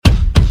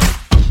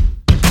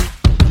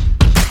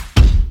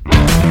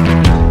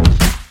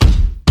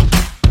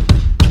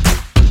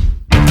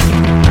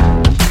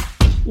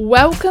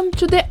Welcome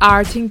to the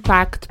Art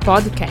Impact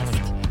podcast,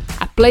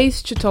 a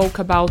place to talk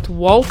about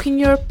walking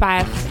your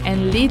path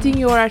and leading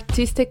your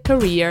artistic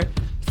career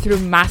through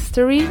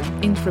mastery,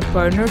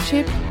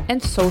 entrepreneurship,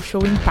 and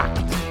social impact.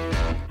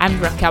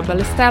 I'm Raquel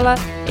Balestella,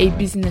 a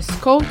business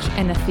coach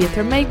and a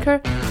theatre maker,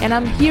 and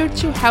I'm here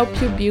to help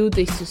you build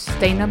a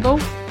sustainable,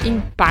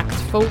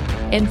 impactful,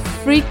 and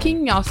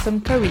freaking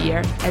awesome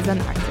career as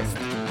an artist.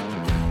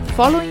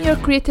 Following your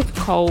creative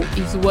call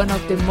is one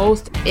of the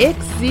most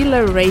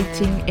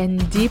exhilarating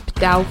and deep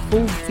down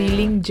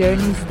fulfilling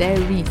journeys there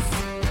is.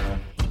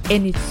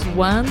 And it's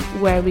one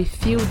where we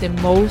feel the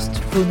most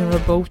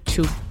vulnerable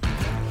too.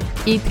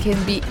 It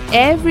can be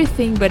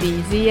everything but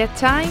easy at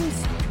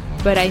times,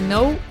 but I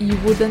know you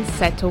wouldn't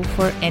settle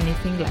for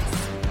anything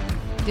less.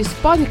 This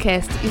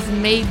podcast is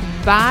made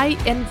by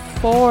and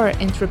for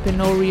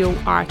entrepreneurial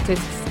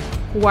artists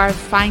who are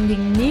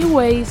finding new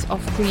ways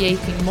of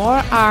creating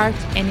more art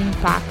and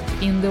impact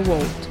in the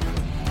world.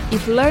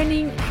 If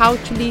learning how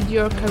to lead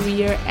your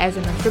career as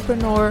an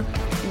entrepreneur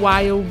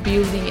while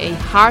building a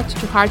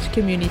heart-to-heart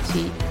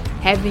community,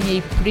 having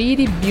a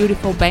pretty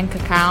beautiful bank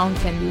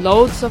account and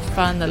loads of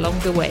fun along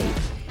the way,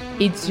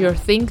 it's your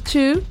thing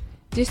too,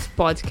 this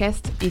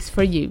podcast is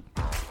for you.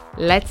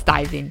 Let's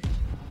dive in.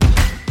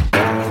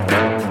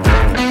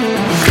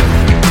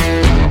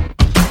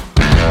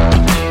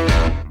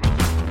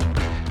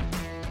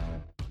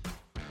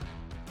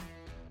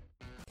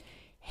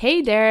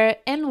 Hey there,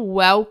 and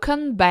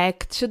welcome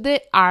back to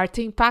the Art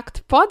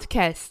Impact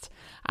podcast.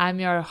 I'm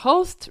your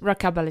host,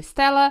 Raquel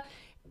Balestella,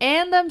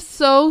 and I'm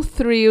so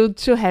thrilled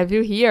to have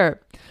you here.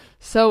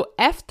 So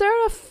after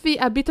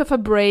a bit of a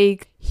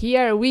break,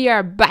 here we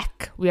are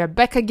back. We are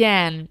back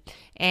again.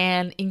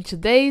 And in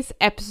today's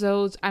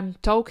episode, I'm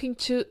talking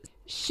to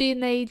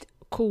Sinead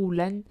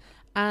Cullen,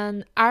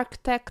 an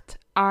architect,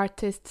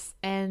 artist,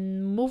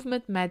 and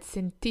movement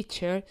medicine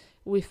teacher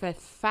with a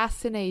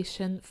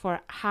fascination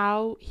for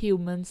how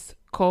humans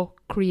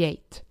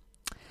co-create.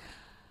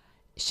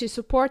 She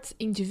supports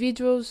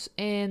individuals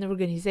and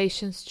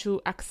organizations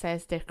to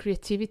access their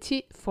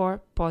creativity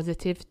for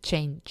positive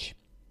change.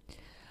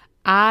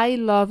 I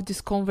love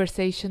this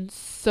conversation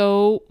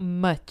so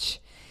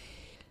much.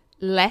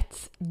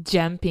 Let's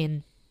jump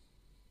in.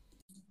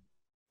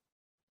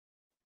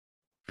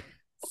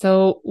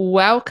 So,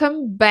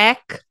 welcome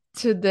back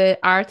to the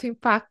Art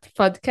Impact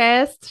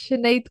podcast,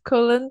 Sinead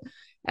Cullen.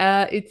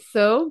 It's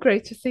so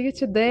great to see you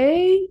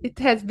today. It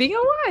has been a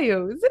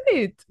while, isn't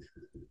it?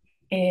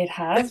 It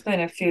has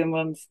been a few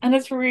months, and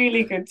it's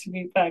really good to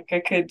be back.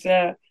 I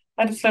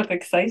just felt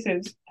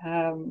excited,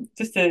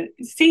 just to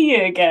see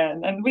you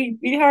again. And we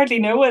hardly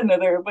know one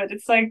another, but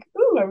it's like,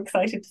 ooh, I'm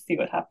excited to see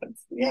what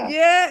happens.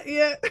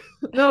 Yeah.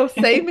 No,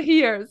 same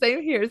here.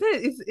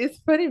 It's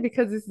funny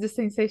because it's the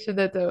sensation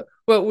that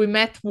we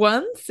met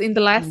once in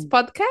the last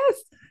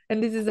podcast,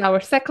 and this is our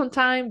second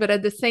time, but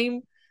at the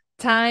same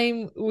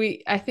time,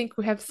 I think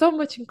we have so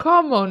much in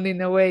common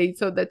in a way,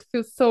 so that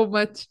feels so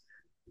much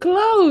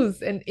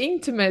close and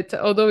intimate,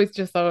 although it's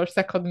just our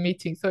second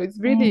meeting. So it's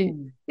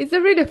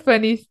a really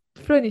funny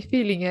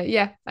feeling.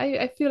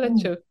 I feel it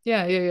too.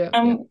 Yeah.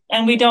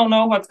 And we don't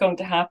know what's going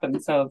to happen,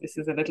 so this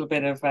is a little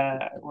bit of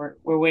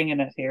we're winging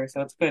it here,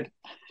 so it's good.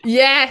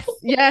 Yes.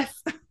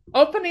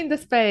 Opening the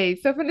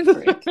space.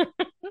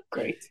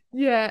 Great.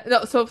 Yeah.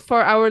 No, so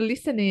for our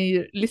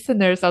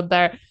listeners out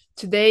there,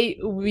 today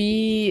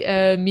me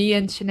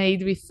and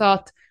Sinead, we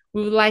thought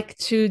we would like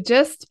to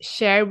just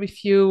share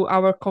with you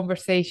our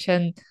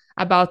conversation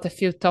about a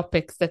few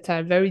topics that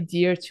are very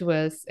dear to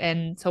us.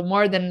 And so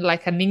more than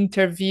like an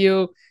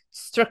interview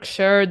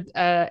structured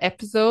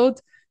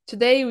episode,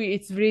 today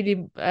it's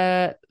really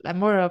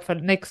more of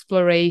an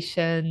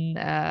exploration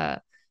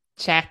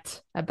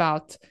chat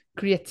about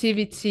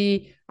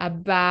creativity,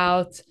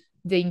 about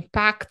the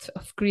impact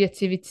of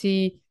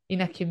creativity in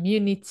a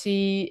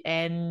community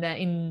and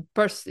in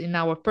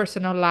our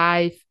personal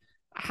life,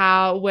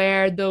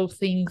 where those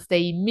things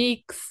they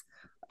mix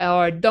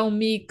or don't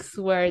mix,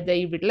 where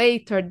they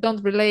relate or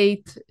don't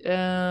relate,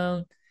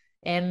 and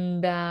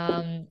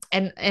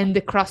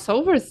the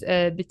crossovers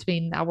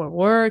between our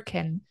work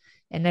and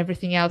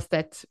everything else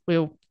that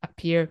will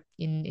appear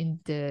in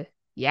the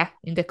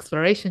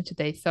exploration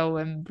today. So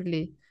I'm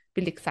really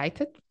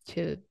excited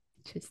to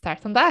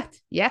start on that.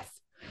 Yes.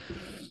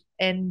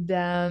 And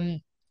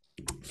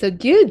so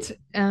good.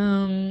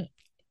 I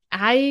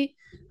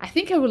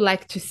think I would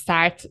like to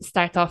start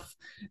off,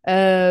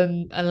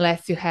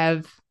 unless you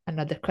have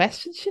another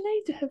question,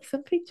 Sinead. Do you have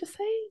something to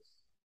say?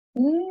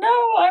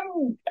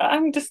 No,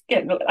 I'm just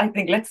getting. I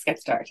think let's get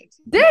started.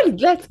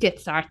 Let's get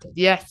started.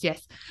 Yes.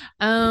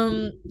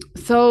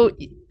 So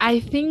I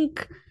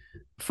think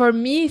for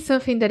me,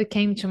 something that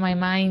came to my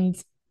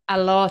mind a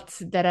lot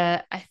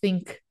that I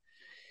think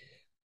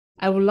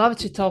I would love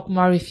to talk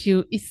more with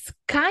you is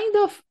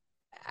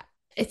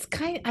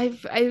I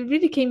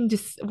really came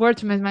this word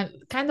to my mind,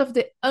 kind of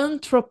the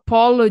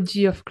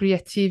anthropology of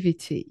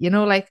creativity,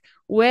 like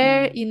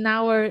where in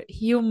our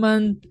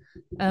human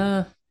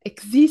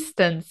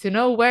existence,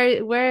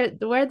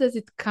 where does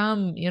it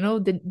come,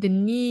 the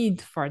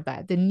need for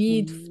that, the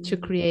need to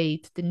Mm,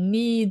 create, the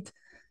need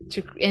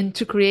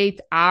to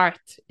create art,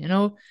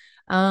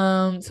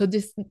 so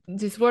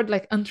this word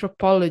like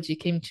anthropology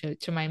came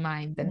to my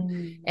mind, and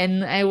mm,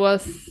 and I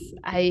was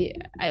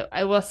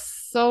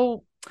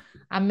so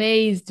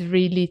amazed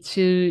really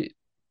to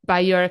by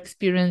your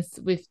experience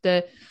with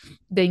the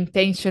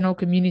intentional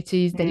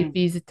communities that you mm,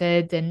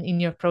 visited and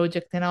in your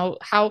project, and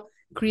how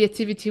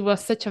creativity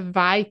was such a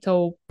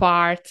vital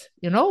part,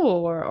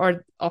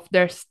 or of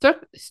their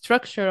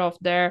structure of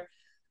their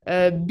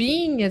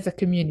being as a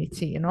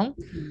community,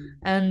 mm,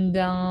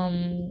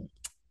 and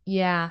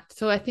yeah,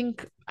 so I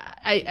think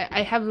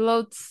I have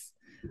loads.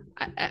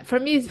 For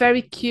me, it's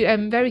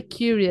I'm very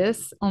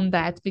curious on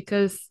that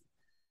because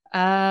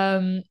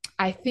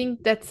I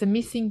think that's a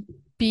missing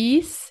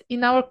piece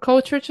in our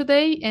culture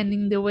today and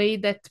in the way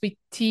that we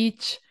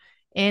teach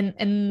and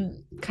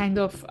kind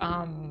of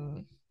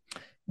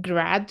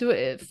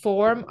graduate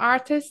form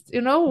artists.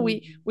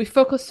 We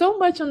focus so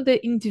much on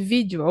the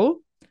individual.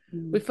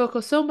 We mm,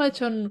 focus so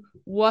much on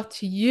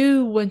what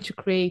you want to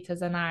create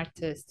as an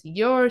artist,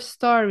 your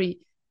story,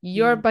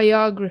 your mm,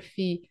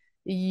 biography,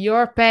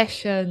 your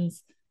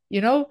passions,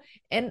 you know.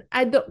 And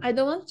I don't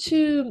want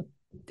to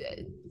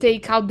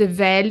take out the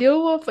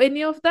value of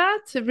any of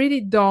that. I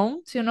really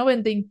don't,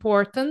 and the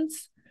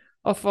importance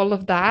of all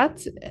of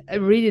that. I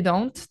really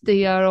don't.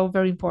 They are all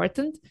very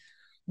important.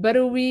 But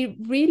we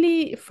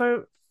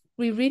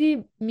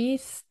really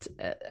missed.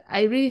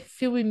 I really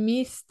feel we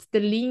missed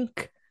the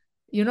link,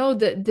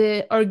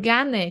 the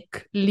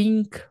organic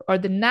link or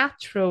the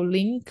natural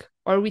link,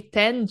 or we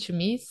tend to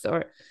miss,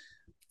 or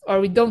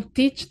we don't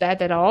teach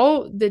that at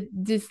all.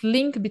 This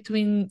link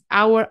between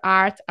our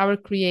art, our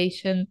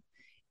creation,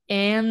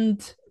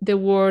 and the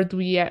world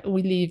we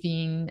live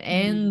in, mm,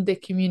 and the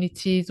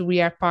communities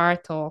we are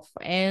part of,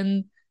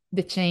 and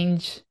the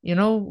change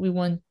we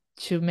want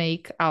to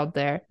make out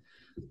there.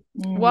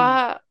 mm.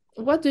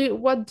 What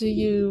do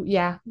you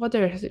yeah what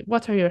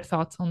are your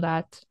thoughts on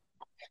that?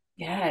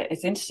 Yeah,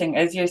 it's interesting.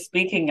 As you're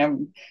speaking,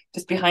 I'm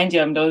just behind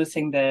you, I'm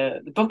noticing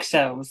the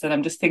bookshelves, and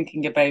I'm just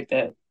thinking about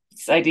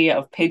this idea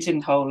of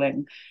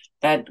pigeonholing,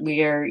 that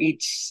we are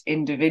each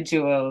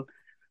individual.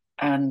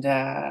 And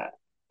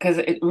because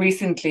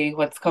recently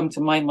what's come to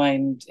my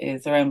mind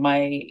is around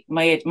my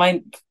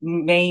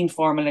main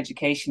formal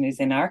education is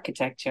in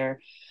architecture.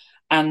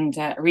 And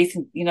I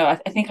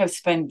think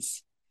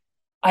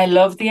I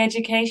love the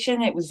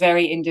education. It was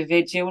very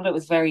individual. It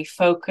was very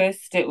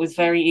focused. It was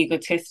very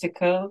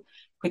egotistical,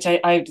 which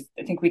I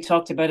think we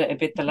talked about it a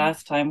bit the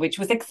last time, which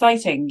was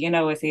exciting,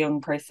 as a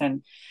young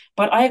person.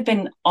 But I've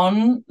been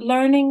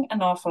unlearning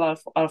an awful lot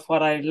of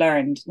what I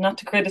learned, not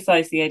to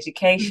criticize the Mm-hmm,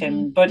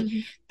 education, but mm-hmm,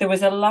 there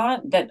was a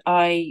lot that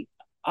I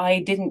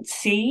didn't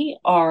see,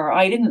 or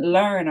I didn't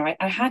learn, or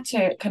I had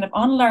to kind of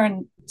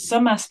unlearn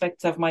some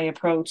aspects of my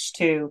approach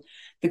to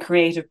the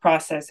creative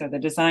process or the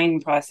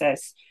design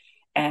process,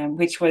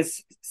 which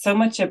was so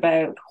much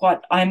about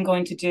what I'm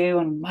going to do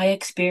and my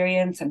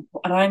experience and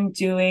what I'm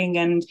doing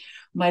and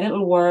my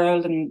little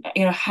world, and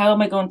how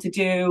am I going to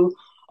do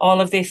all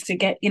of this to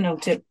get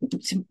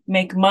to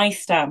make my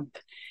stamp,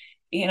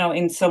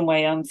 in some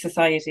way on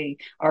society,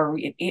 or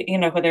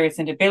whether it's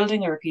in a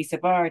building or a piece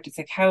of art. It's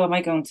like, how am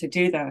I going to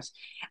do that?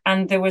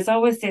 And there was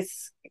always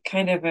this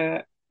kind of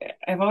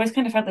I've always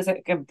kind of felt there's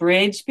like a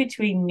bridge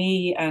between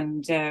me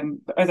and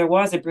or there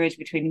was a bridge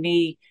between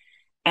me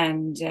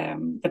and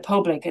the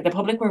public. The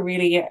public were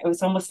really, it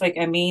was almost like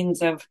a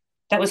means of,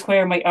 that was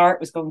where my art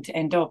was going to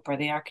end up, or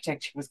the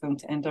architecture was going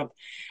to end up.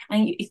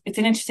 And it's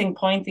an interesting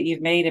point that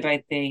you've made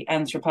about the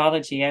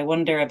anthropology. I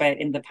wonder about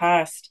in the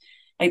past,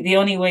 like the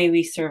only way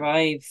we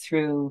survived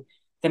through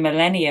the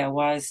millennia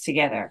was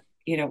together.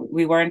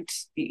 We weren't,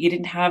 you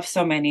didn't have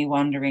so many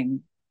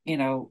wandering,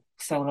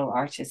 solo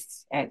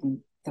artists out in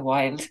the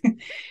wild.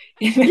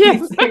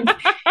 yes. It's like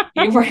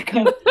you were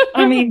kind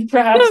I mean,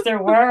 perhaps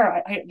there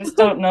were. I just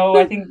don't know.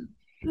 I think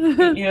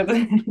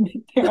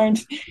there aren't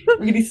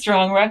really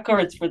strong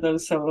records for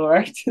those solo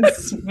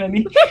artists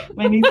many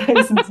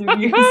thousands of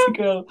years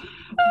ago.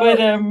 But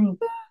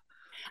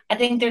I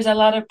think there's a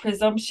lot of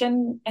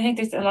presumption. I think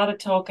there's a lot of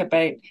talk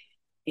about,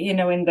 in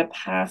the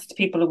past,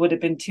 people would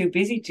have been too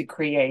busy to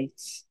create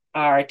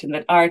art, and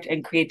that art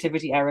and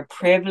creativity are a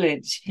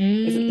privilege.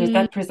 There's Mm,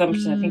 that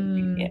presumption. I think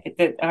mm,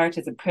 that art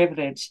is a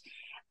privilege,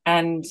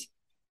 and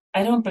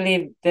I don't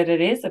believe that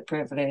it is a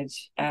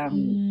privilege.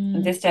 And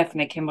mm, this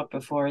definitely came up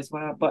before as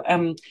well. But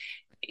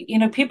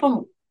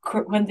people,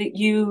 when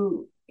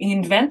you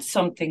invent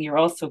something, you're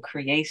also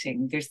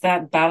creating. There's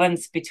that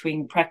balance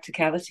between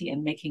practicality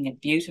and making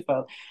it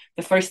beautiful.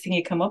 The first thing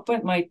you come up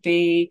with might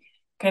be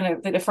kind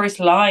of the first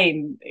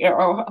line,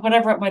 or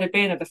whatever it might have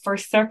been, or the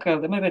first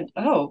circle. It might have been,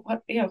 oh,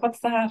 what's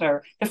that?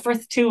 Or the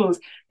first tools.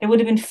 They would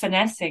have been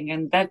finessing,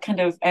 and that kind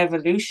of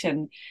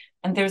evolution.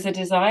 And there's a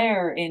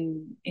desire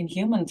in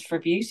humans for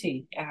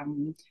beauty.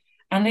 And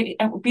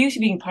beauty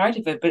being part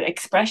of it, but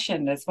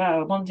expression as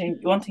well,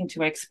 wanting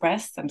to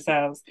express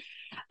themselves,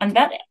 and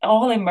that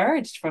all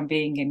emerged from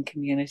being in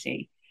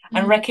community.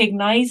 and Mm.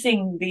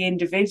 recognizing the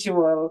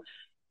individual.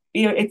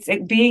 It's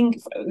being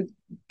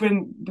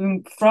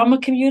from a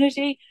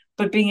community,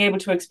 but being able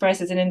to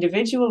express as an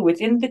individual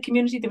within the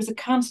community. There was a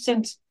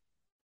constant,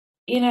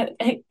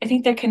 I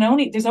think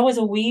there's always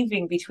a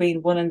weaving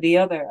between one and the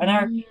other.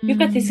 And we've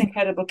got this Mm.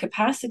 incredible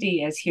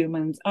capacity as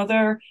humans.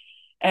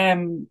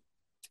 Um,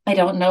 I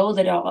don't know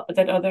that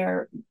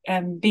other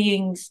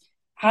beings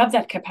have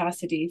that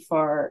capacity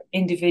for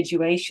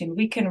individuation.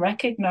 We can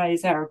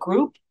recognize our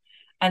group,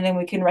 and then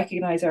we can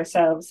recognize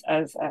ourselves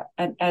as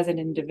an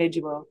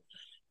individual.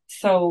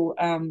 So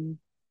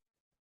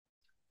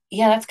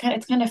yeah, it's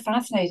kind of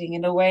fascinating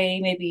in a way.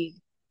 Maybe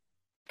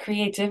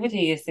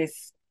creativity is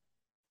this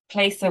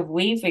place of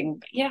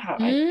weaving.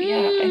 I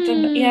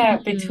don't know. Yeah,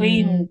 Mm.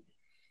 between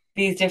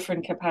these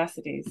different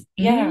capacities.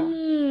 Yeah,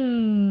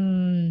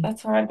 Mm.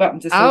 that's where I've gotten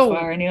to so Oh,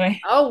 far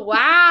anyway. oh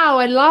wow,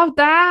 I love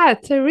that.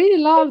 I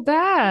really love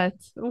that.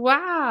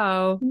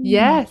 Wow. Mm,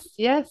 Yes,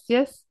 yes,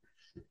 yes.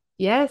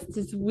 Yes,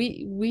 this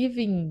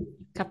weaving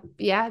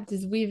yeah,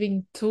 this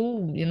weaving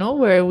tool,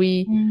 where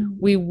we mm,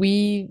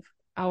 weave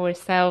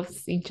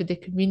ourselves into the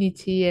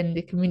community and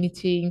the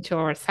community into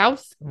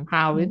ourselves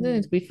somehow, isn't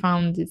it? mm, We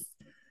found this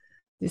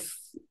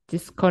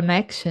this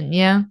connection,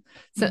 yeah.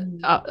 So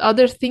mm,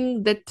 other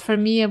thing that for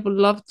me I would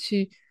love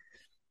to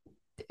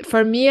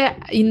for me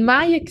in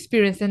my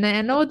experience, and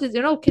I know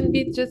that can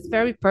be just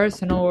very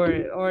personal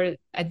or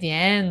at the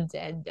end,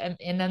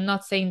 and I'm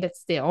not saying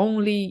that's the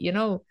only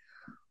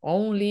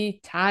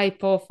only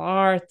type of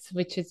art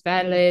which is mm,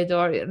 valid,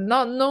 or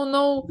not,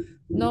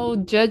 no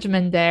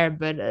judgment there,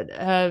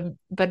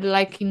 but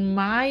like in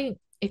my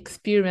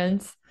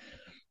experience,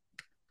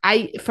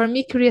 I for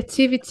me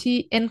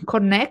creativity and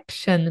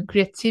connection,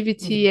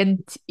 creativity mm,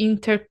 and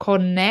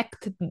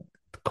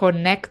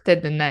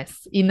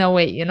connectedness in a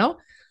way,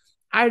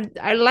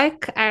 I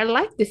like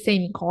the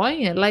same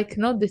coin. I like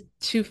the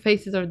two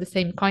faces of the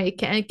same coin.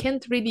 I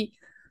can't really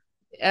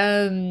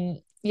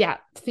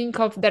think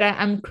of that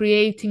I'm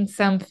creating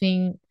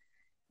something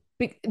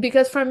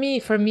because for me,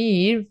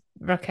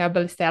 Raquel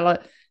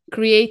Balistella,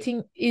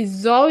 creating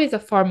is always a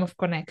form of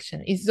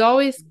connection. It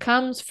always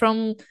comes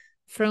from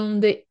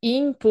the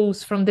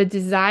impulse, from the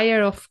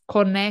desire of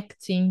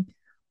connecting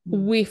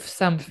mm, with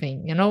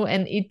something,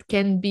 and it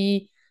can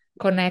be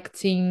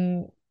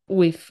connecting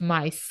with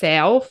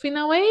myself in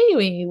a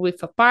way,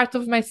 with a part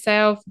of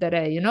myself that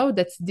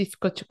that's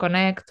difficult to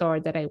connect, or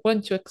that I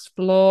want to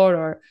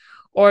explore,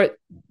 or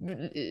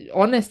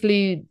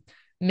honestly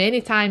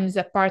many times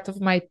a part of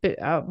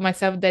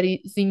myself that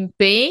is in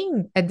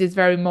pain at this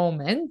very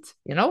moment,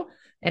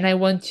 and I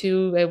want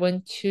to have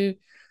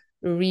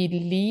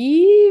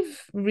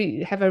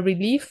a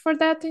relief for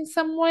that in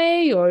some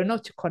way, or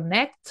to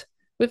connect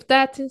with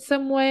that in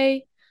some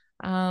way,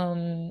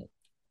 um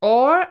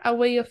or a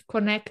way of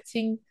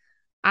connecting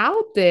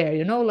out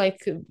there, like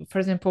for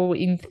example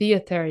in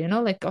theater,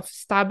 like of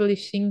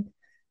establishing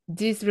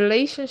this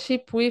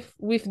relationship with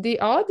the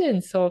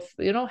audience, of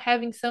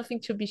having something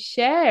to be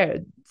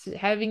shared,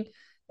 having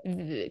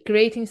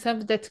creating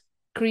something that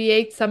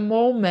creates a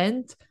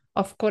moment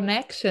of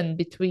connection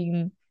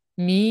between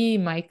me,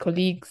 my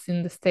colleagues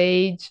in the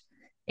stage,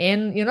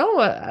 and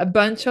a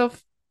bunch of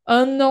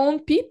unknown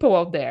people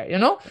out there,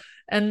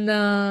 and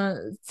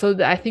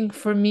I think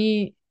for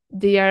me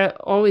they are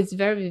always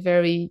very,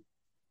 very,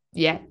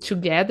 yeah,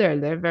 together.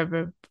 They're very,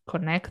 very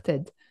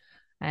connected.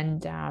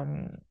 And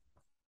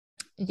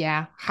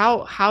yeah,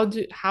 how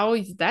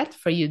is that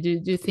for you? Do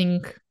you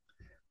think,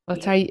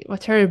 yeah.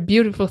 what are your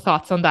beautiful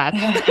thoughts on that?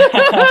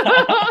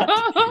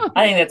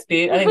 I think that's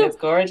beautiful. I think that's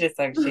gorgeous,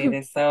 actually.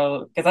 This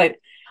so because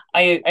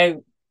I, I,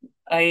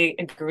 I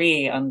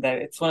agree on that.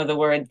 It's one of the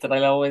words that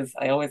I always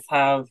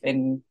have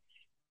within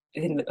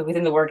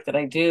the work that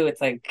I do.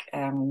 It's like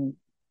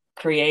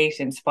create,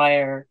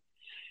 inspire,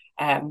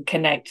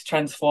 connect,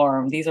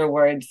 transform. These are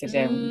words that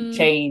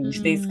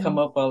change. These come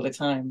Mm, up all the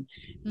time.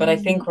 But I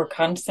mm, think we're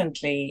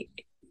constantly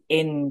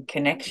in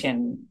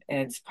connection.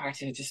 It's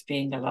part of just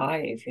being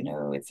alive,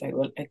 It's like,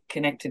 well,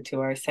 connected to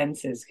our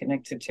senses,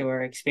 connected to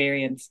our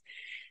experience,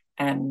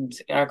 and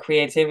our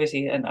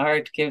creativity and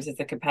art gives us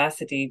the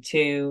capacity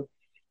to.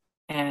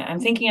 I'm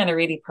thinking on a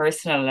really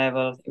personal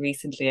level.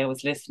 Recently, I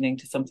was listening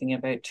to something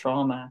about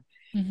trauma,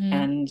 mm-hmm,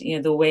 and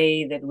the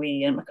way that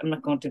I'm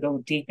not going to go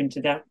deep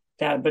into that,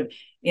 but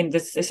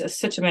there's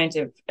such amount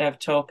of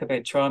talk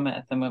about trauma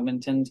at the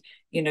moment, and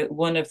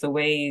one of the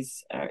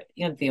ways,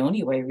 the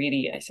only way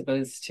really, I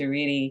suppose, to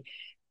really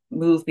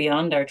move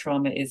beyond our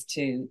trauma is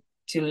to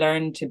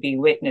learn to be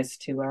witness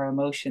to our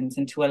emotions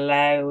and to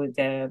allow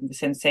the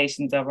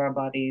sensations of our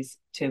bodies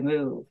to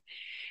move.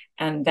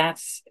 And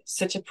that's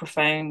such a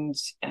profound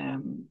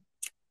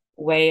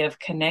way of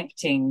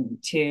connecting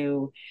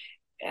to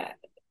uh,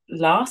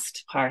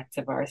 lost parts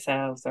of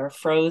ourselves, or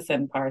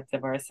frozen parts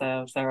of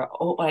ourselves, or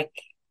like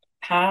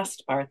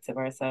past parts of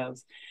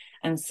ourselves.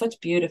 And such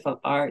beautiful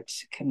art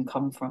can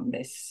come from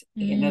this,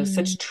 mm,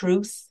 such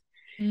truth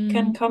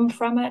can mm, come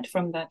from it,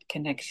 from that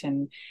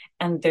connection.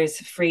 And there's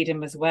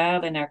freedom as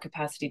well in our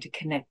capacity to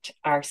connect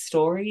our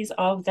stories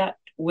of that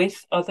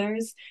with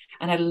others.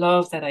 And I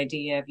love that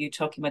idea of you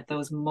talking about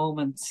those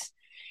moments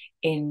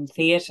in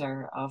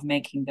theatre of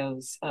making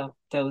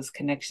those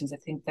connections. I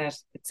think that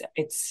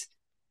it's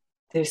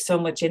there's so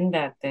much in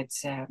that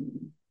that's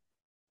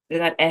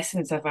that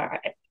essence of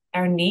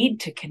our need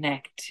to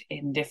connect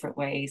in different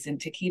ways and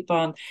to keep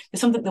on.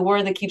 There's something, the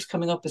word that keeps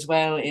coming up as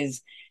well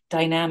is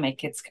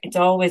dynamic. It's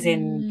always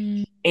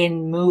Mm.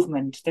 in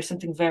movement. There's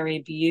something very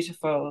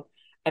beautiful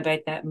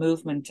about that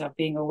movement of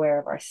being aware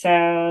of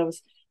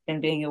ourselves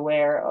and being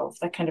aware of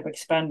that kind of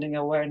expanding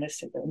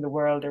awareness in the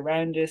world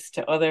around us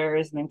to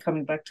others, and then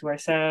coming back to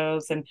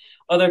ourselves, and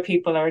other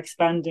people are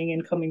expanding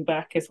and coming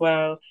back as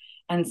well.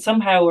 And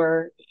somehow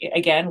we're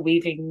again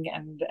weaving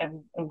and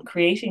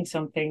creating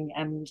something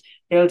and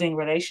building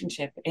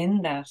relationship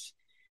in that.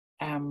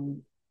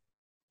 um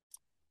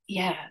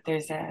yeah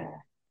there's a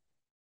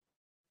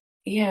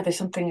there's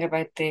something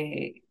about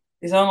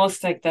there's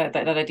almost like that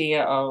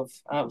idea of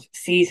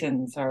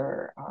seasons,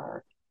 or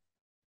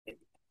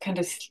kind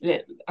of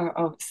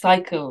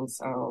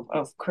cycles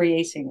of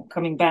creating,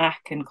 coming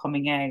back and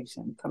coming out,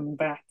 and coming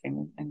back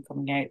and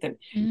coming out, that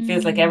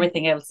feels like Mm.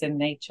 everything else in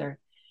nature.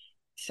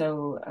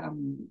 So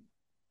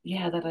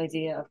that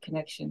idea of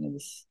connection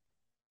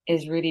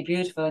is really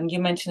beautiful. And you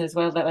mentioned as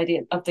well that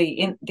idea of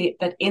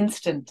that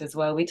instant as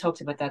well. We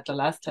talked about that the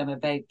last time,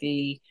 about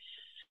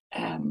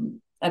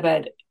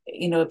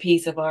a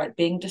piece of art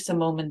being just a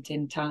moment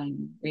in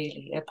time,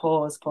 really a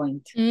pause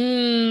point.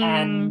 Mm.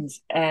 And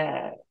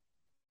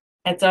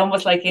it's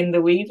almost like in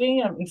the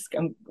weaving.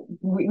 I'm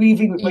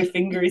weaving with my Y-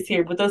 fingers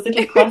here, but those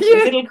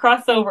yeah. little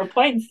crossover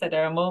points that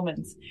are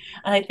moments.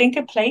 And I think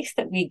a place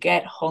that we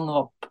get hung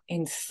up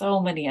in so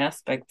many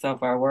aspects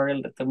of our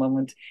world at the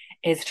moment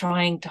is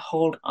trying to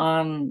hold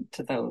on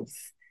to those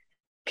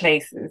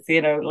places,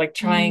 like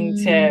trying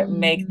to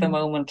make the Mm.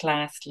 moment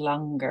last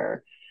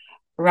longer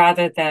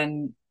rather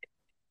than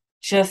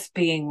just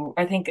being.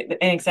 I think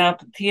an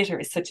example, theatre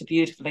is such a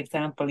beautiful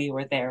example. You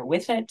were there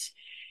with it.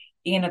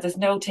 There's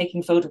no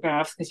taking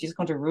photographs because you're just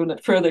going to ruin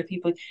it for other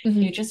people.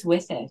 You're Mhm. just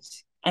with it,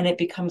 and it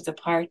becomes a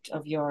part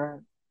of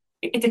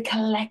it's a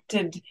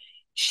collected,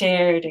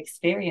 shared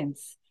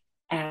experience.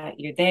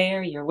 You're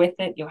there, you're with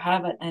it, you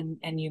have it,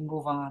 and you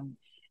move on.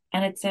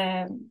 And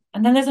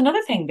and then there's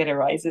another thing that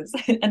arises,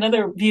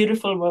 another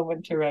beautiful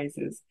moment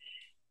arises.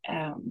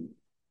 Um,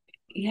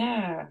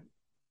 yeah,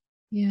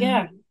 Yeah.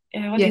 yeah,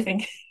 yeah. What do you Yeah.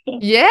 think?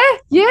 Yeah,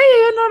 yeah,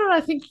 yeah. No, no,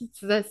 I think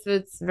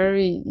it's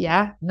very,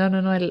 yeah. No, no,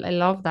 no. I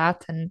love that,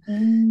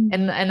 Mm,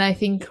 and I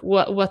think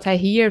what I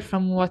hear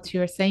from what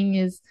you're saying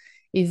is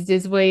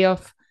this way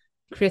of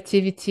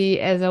creativity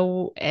as a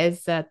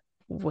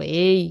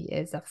way,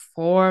 as a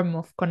form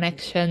of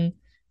connection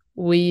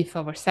with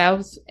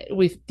ourselves,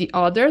 with the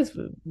others,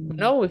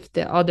 mm, with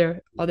the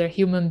other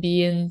human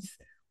beings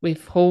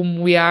with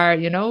whom we are,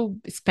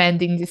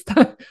 spending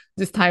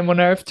this time on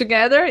earth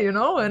together,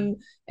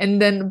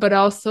 and then but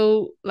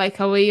also like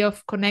a way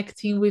of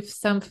connecting with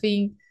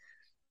something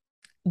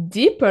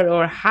deeper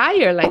or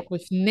higher, like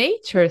with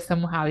nature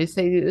somehow.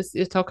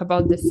 You talk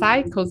about the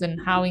cycles and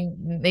how in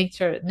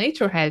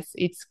nature has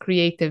its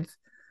creative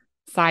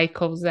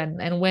cycles,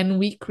 and when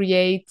we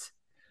create,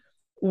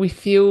 we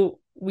feel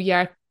we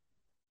are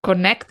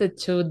connected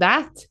to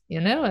that,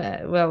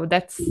 well,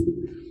 that's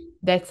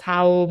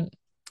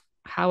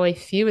how I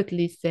feel, at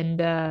least.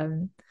 And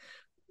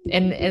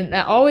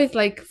I always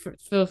like, for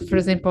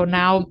example,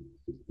 now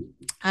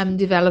I'm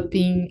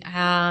developing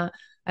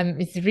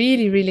it's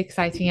really, really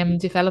exciting. I'm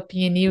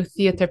developing a new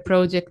theater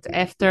project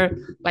after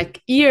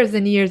like years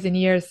and years and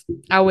years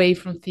away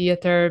from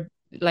theater,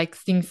 like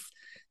since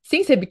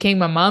I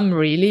became a mom,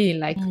 really.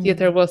 Like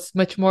theater mm, was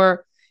much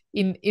more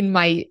in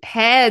my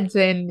head,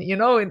 and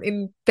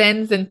in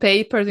pens and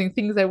papers and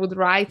things I would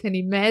write and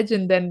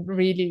imagine, than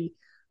really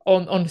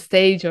on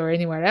stage or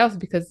anywhere else,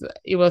 because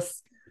it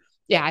was,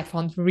 yeah, I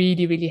found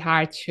really, really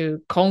hard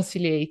to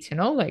conciliate,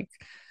 like,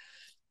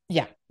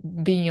 yeah,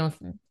 being on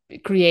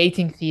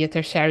creating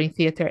theater, sharing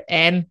theater,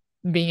 and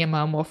being a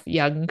mom of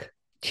young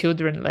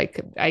children. Like,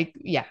 I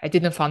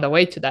didn't find a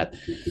way to that.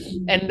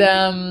 and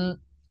mm,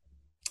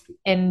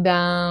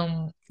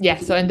 um yeah,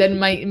 so, and then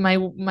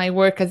my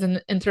work as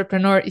an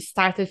entrepreneur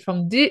started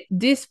from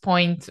this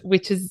point,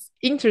 which is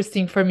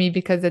interesting for me,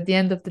 because at the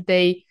end of the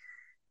day,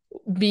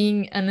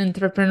 being an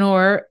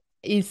entrepreneur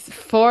is,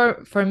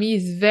 for me,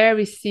 is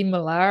very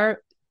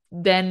similar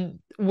than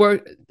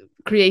work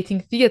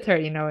creating theater.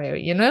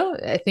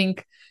 I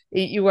think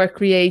you are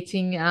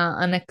creating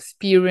an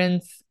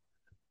experience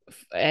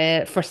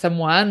for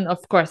someone.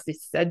 Of course,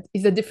 it's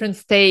a different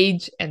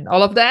stage and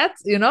all of that,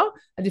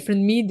 a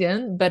different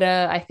medium. But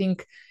I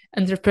think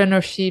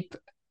entrepreneurship,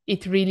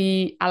 it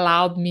really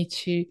allowed me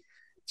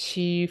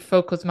to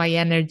focus my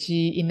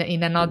energy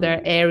in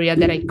another area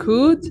that I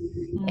could,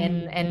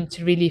 and mm, and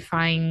to really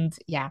find,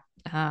 yeah,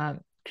 uh,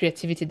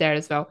 creativity there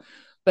as well.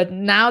 But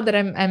now that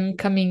I'm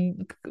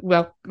coming,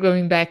 well,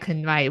 going back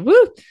in my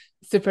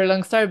super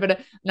long story, but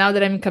now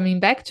that I'm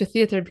coming back to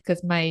theater,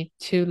 because my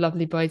two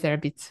lovely boys are a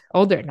bit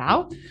older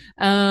now,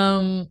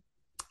 um,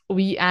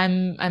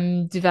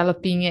 I'm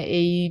developing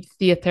a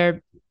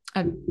theater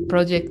a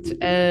project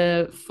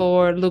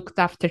for looked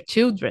after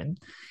children,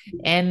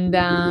 and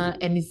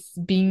it's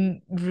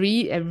been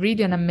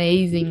really an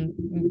amazing,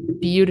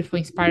 beautiful,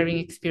 inspiring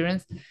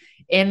experience.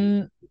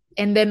 and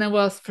and then I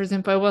was, for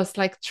example, I was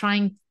like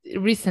trying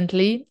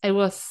recently, I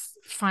was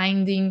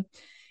finding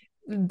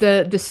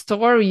the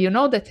story,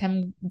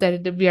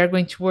 that we are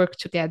going to work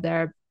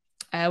together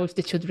with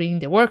the children in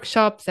the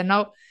workshops and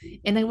all.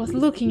 And I was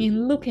looking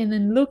and looking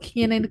and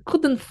looking, and I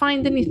couldn't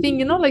find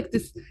anything, like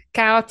this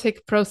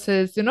chaotic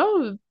process,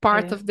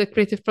 part Yeah. of the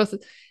creative process.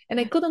 And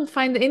I couldn't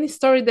find any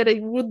story that I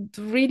would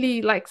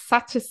really like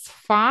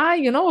satisfy,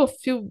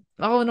 feel,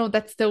 oh no,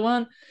 that's the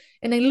one.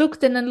 And I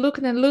looked and I looked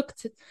and I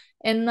looked,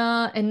 and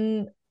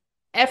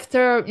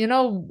after,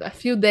 a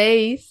few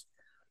days,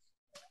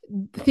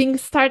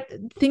 things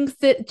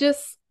that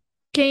just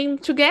came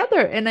together,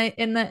 and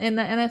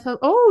I thought,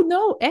 oh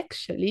no,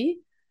 actually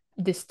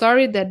the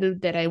story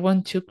that I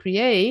want to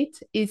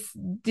create is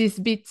this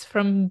bit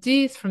from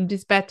this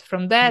bit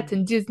from that, Mm.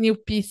 and this new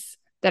piece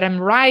that I'm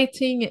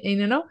writing,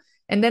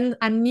 and then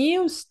a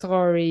new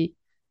story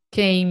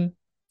came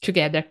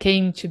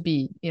came to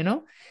be,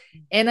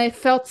 and I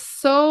felt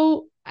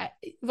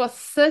it was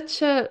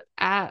such a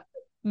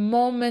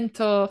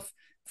moment of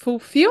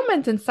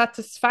fulfillment and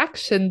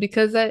satisfaction,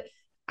 because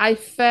I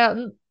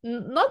felt,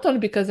 not only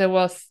because I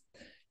was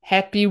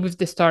happy with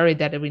the story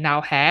that we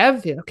now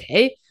have,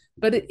 okay,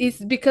 but it's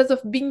because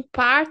of being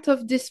part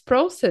of this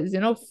process,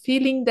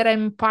 feeling that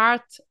I'm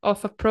part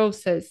of a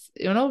process,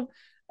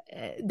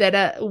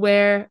 that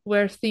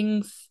where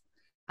things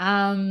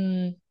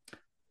um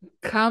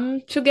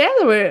come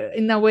together,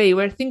 in a way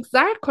where things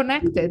are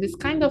connected. It's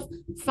kind of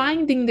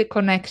finding the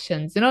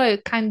connections,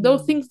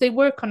 those Mm. things, they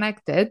were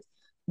connected,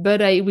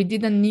 but we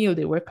didn't knew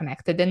they were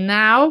connected. And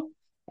now,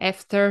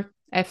 after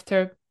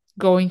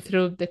going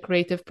through the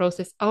creative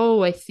process,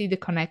 oh, I see the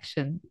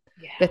connection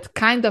Yeah. that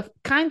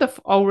kind of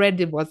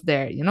already was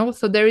there,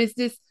 so there is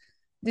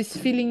this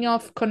feeling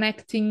of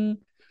connecting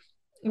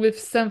with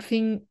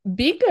something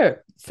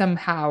bigger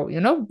somehow,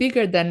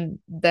 bigger than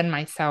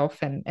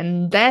myself,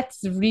 and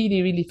that's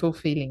really, really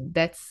fulfilling.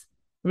 That's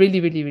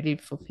really, really, really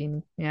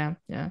fulfilling. Yeah,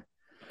 yeah.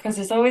 Because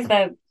there's always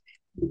that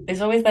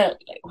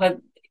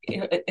when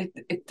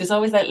there's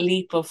always that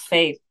leap of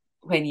faith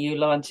when you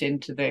launch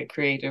into the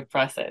creative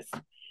process.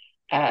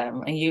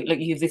 And you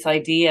have this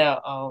idea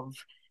of,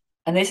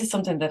 and this is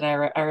something that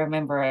I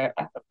remember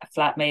a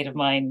flatmate of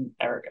mine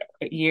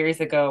years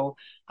ago.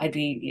 I'd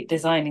be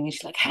designing, and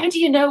she's like, "How do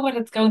you know what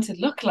it's going to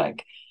look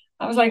like?"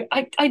 I was like,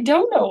 "I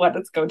don't know what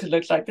it's going to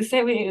look like." The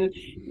same way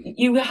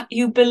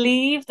you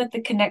believe that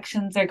the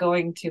connections are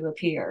going to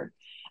appear,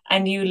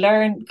 and you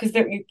learn because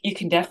you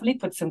can definitely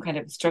put some kind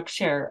of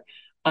structure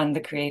on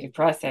the creative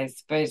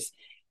process, but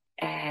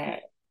uh,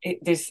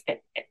 there's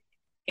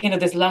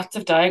there's lots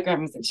of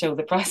diagrams that show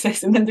the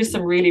process, and then there's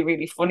some really,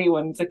 really funny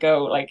ones that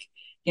go like,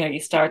 you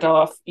start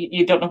off,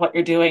 you don't know what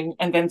you're doing,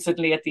 and then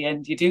suddenly at the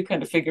end you do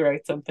kind of figure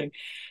out something.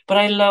 But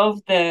I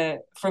love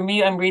for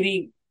me, I'm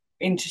really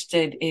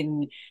interested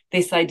in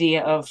this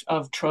idea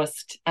of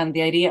trust and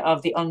the idea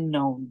of the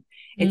unknown.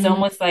 It's Mm,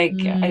 almost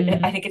like I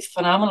mm, think it's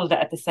phenomenal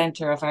that at the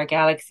center of our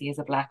galaxy is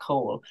a black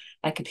hole,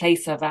 like a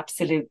place of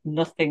absolute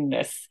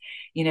nothingness,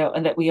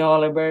 and that we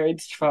all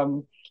emerged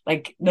from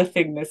like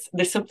nothingness.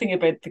 There's something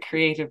about the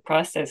creative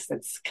process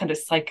that's kind of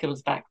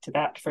cycles back to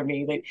that for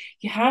me. That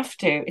you have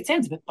to, it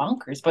sounds a bit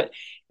bonkers, but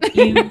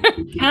you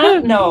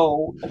can't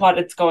know what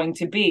it's going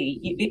to be.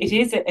 It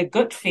is a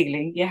gut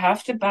feeling. You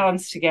have to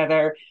balance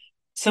together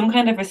some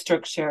kind of a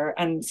structure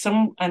and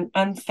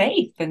and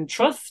faith and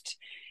trust.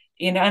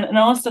 And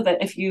also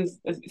that if you've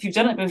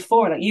done it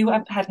before,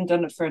 like hadn't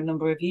done it for a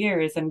number of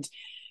years, and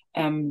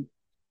um,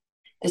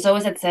 there's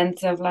always that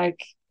sense of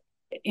like,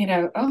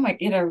 oh my,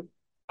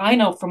 I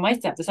know for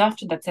myself, there's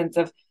often that sense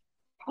of,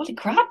 holy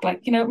crap,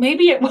 like,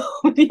 maybe it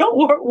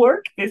won't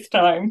work this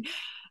time.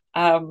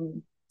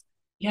 Um,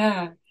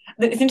 yeah.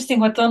 It's interesting.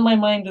 What's on my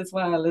mind as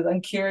well is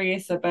I'm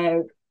curious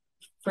about,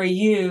 for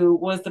you,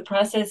 was the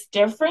process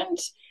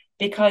different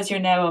because you're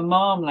now a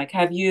mom? Like,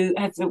 have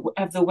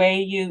the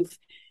way you've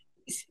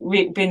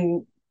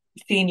been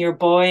seeing your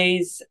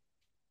boys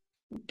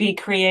be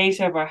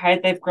creative or how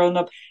they've grown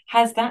up,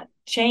 has that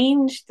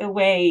changed the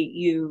way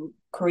you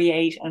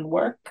create and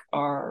work?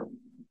 Or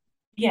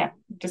yeah,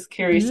 just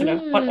curious to know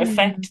what mm,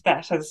 effect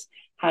that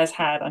has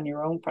had on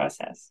your own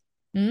process.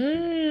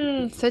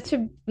 such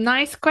a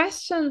nice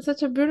question,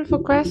 such a beautiful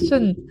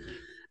question.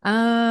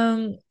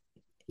 um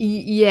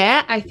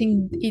yeah, I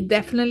think it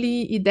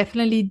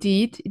definitely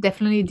did.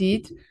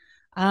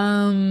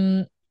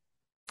 um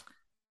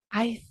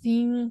I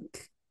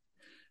think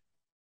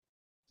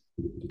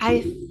I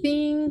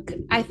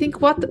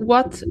think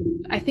what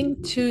I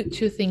think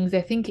two things.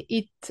 I think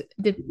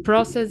the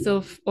process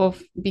of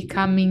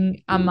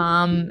becoming a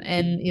mom,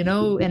 and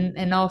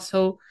and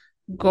also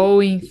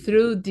going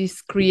through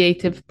this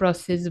creative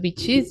process,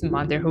 which is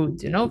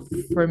motherhood,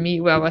 for me.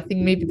 Well, I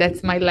think maybe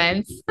that's my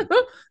lens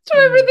to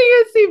Mm. everything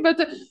I see, but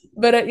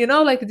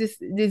like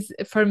this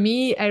for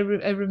me. I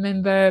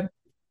remember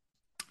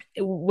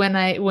when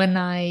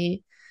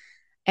I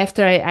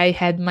after I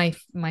had my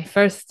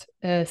first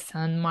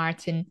son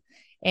Martin,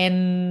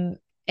 and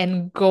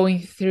going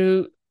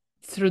through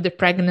the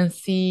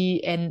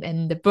pregnancy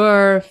and the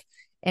birth,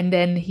 and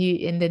then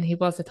he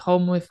was at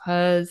home with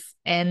us,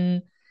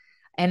 and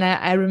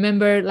I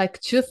remember like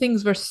two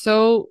things were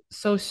so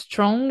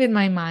strong in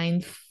my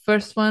mind.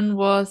 First one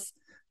was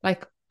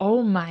like,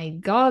 oh my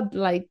God,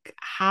 like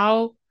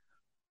how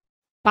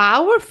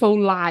powerful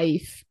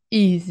life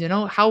is,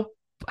 how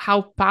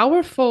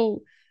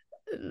powerful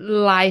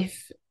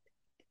life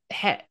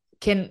ha-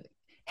 can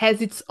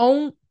has its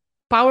own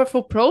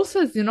powerful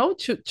process,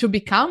 to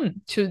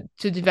become, to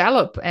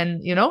develop,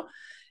 and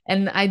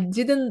and I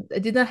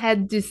didn't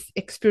had this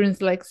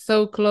experience like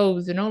so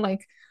close,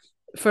 like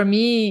for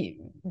me,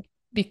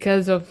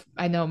 because of,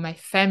 I know, my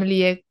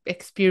family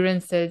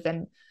experiences,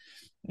 and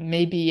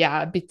maybe,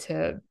 yeah, a bit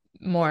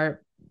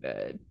more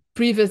uh,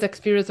 previous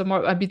experience, or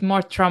more a bit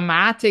more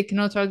traumatic,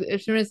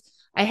 experience.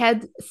 I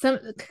had some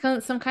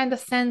kind of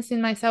sense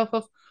in myself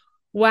of,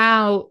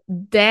 wow,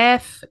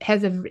 death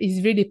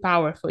is really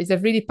powerful. It's a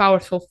really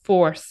powerful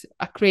force,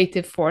 a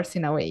creative force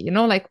in a way,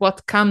 like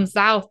what comes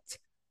out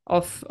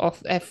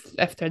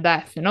after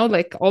death,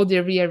 like all the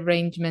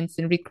rearrangements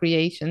and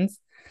recreations.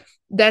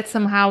 That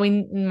somehow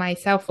in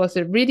myself was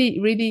a really,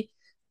 really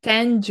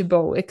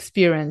tangible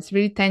experience,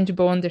 really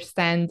tangible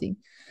understanding.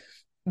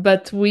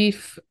 But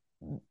with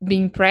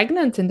being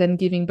pregnant and then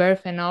giving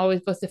birth and all,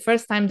 it was the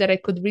first time that I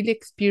could really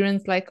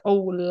experience like, oh,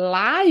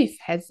 life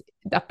has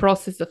a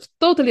process of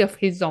totally of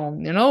his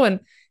own,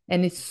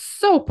 and it's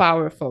so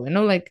powerful,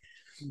 like,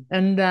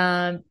 and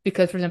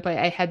because, for example,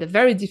 I had a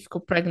very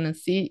difficult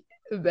pregnancy,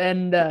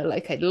 and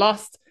like I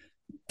lost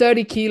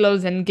 30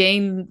 kilos and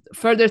gained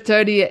further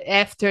 30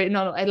 after,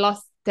 I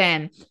lost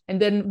 10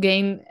 and then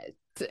gained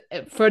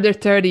further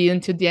 30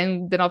 into the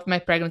end of my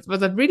pregnancy. It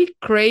was a really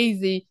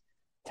crazy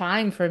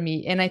time for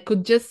me, and I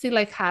could just see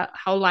like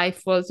how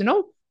life was,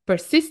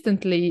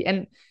 persistently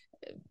and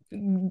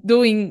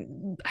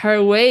doing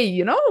her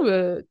way,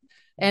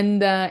 and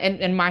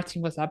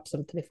Martin was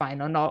absolutely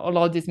fine on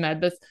all these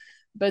matters.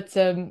 But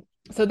so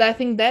I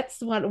think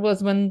that's what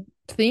was one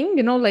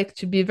thing, like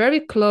to be very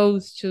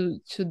close to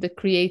the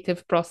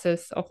creative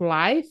process of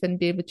life and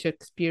be able to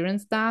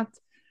experience that.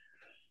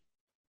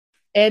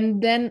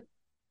 And then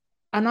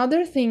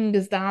another thing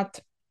is that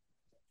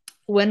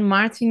when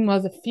Martin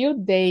was a few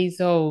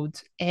days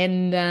old,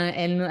 and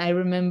I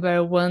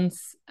remember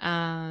once,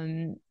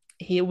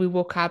 we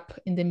woke up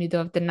in the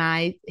middle of the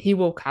night. He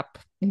woke up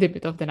in the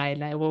middle of the night,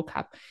 and I woke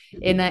up,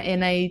 and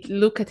I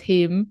look at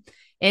him,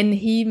 and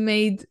he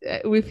made,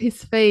 with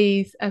his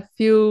face, a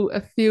few.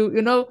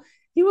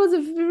 He was a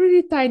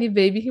really tiny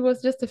baby. He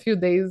was just a few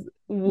days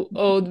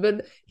old,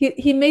 but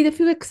he made a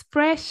few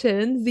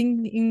expressions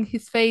in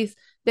his face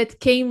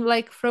that came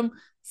like from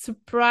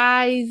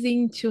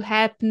surprising to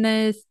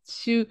happiness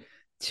to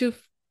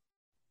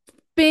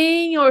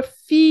pain or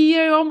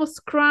fear,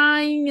 almost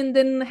crying, and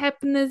then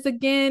happiness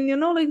again,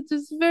 like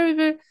just very,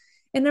 very.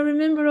 And I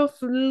remember of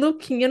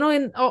looking,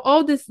 and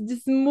all this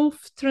smooth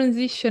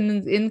transition,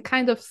 and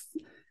kind of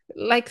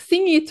like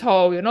seeing it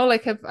all,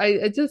 like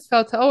I just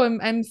felt, oh,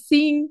 I'm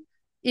seeing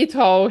it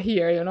all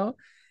here,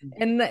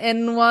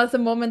 and was a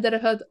moment that I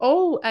felt,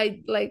 oh,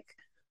 I like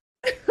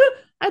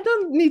I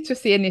don't need to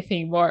see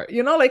anything more.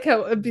 Like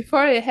before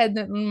I had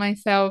on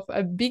myself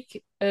a big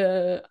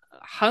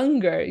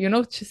hunger,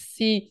 to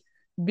see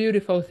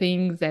beautiful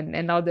things,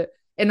 and all the,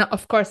 and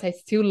of course I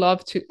still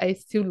love to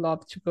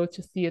go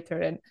to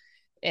theater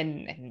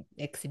and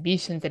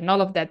exhibitions and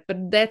all of that.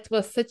 But that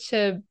was such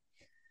a,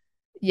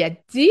 yeah,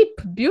 deep,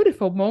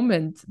 beautiful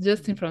moment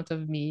just in front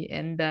of me,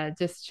 and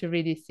just to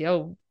really see,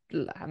 oh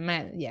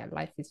man, yeah,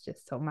 life is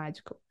just so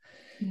magical.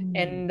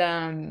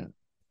 Mm.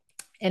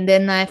 And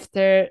then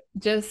after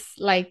just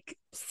like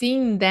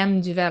seeing them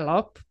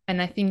develop,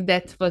 and I think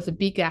that was a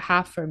big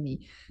aha for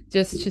me,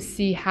 just to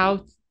see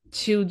how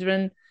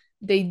children,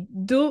 they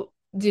do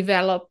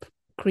develop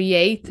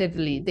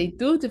creatively, they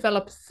do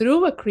develop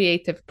through a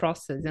creative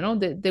process,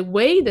 the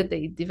way that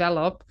they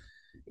develop,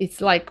 it's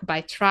like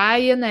by try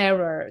and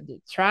error,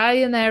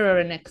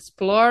 and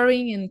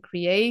exploring and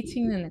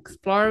creating, and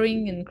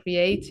exploring and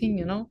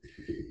creating,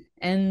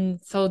 and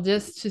so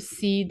just to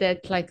see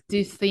that, like,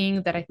 this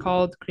thing that I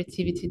called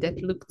creativity,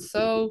 that looked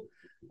so,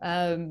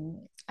 I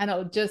don't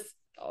know, just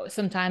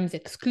sometimes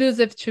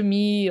exclusive to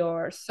me,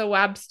 or so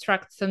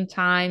abstract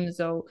sometimes,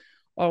 or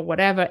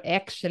whatever,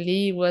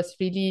 actually was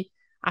really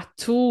a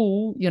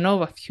tool,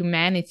 of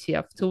humanity,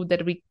 a tool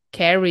that we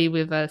carry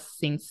with us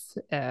since,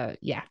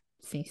 yeah,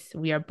 since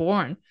we are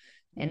born.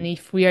 And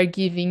if we are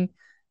giving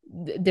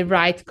the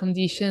right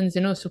conditions,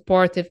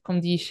 supportive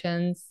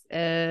conditions,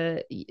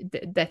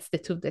 that's the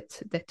tool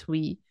that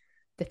we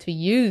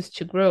use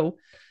to grow.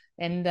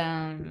 And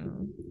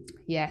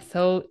yeah,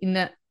 so in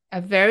a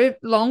very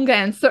long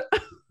answer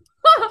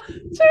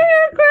to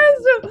your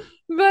question,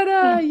 but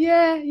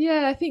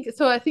yeah, I think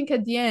so. I think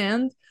at the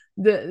end,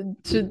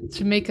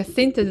 to make a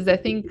synthesis, I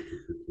think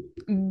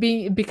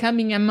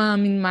becoming a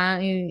mom in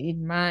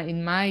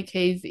my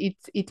case,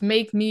 it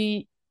made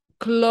me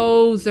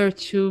closer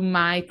to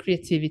my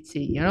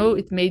creativity. You know,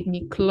 it made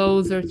me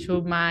closer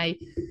to my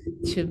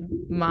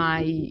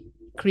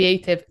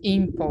creative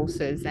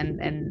impulses,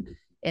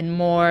 and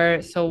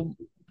more so,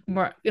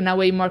 more in a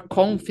way more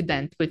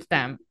confident with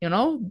them, you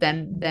know,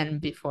 than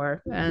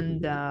before.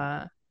 And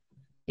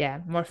yeah,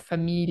 more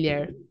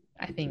familiar,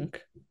 I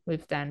think,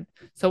 with them.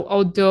 So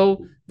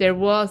although there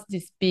was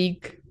this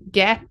big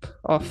gap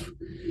of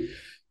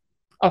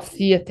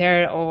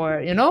theater,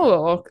 or you know,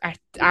 or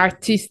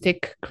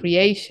artistic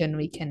creation,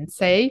 we can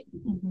say,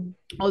 Mm-hmm.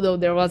 although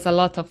there was a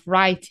lot of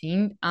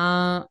writing,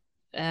 yeah,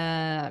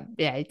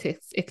 it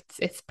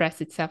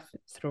expressed itself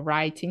through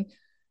writing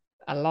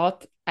a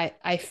lot. I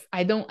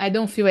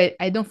don't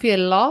feel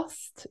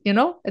lost, you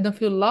know. I don't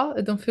feel lost.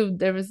 I don't feel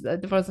there was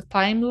a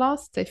time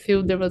lost. I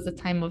feel there was a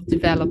time of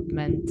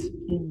development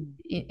Mm.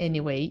 in any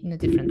way, in a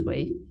different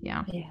way.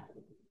 Yeah, Yeah.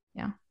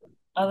 yeah.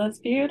 Oh, that's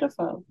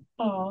beautiful.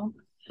 Oh,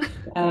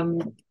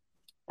 um,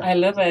 I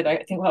love it.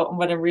 I think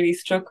what I'm really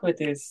struck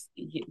with is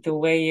the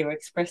way you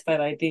express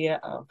that idea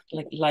of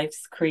like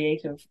life's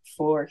creative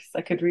force.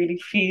 I could really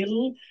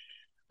feel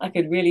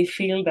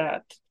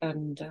that,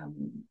 and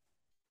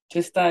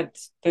just that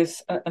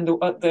this, and the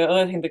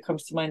other thing that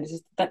comes to mind is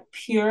just that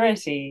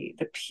purity,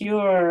 the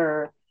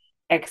pure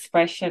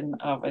expression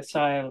of a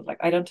child.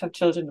 Like I don't have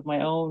children of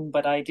my own,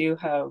 but I do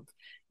have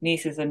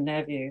nieces and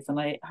nephews, and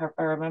I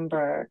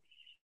remember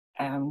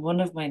one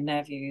of my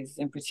nephews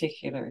in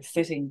particular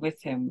sitting with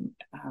him.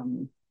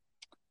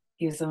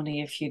 He was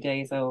only a few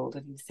days old,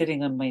 and he was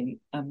sitting on my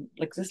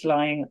like just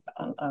lying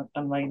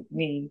on my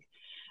knee,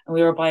 and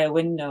we were by a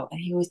window, and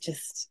he was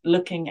just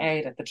looking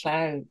out at the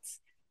clouds.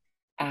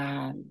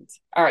 And,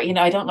 or, you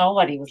know, I don't know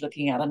what he was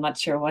looking at. I'm not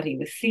sure what he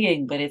was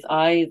seeing, but his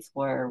eyes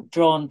were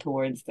drawn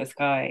towards the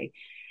sky.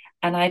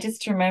 And I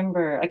just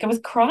remember, like, I was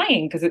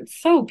crying because it's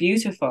so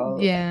beautiful,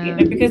 you Yeah.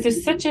 know, because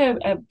there's such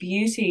a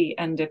beauty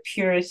and a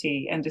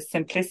purity and a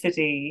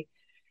simplicity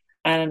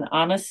and an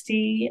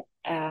honesty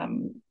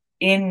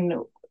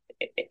in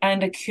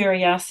and a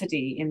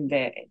curiosity in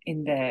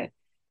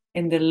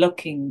the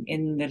looking,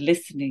 in the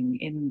listening,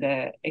 in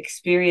the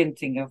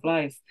experiencing of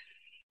life.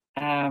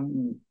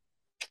 Um,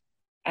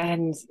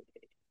 and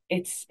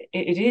it's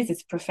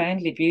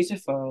profoundly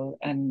beautiful.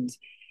 And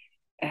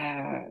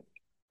uh,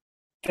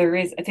 there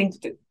is, I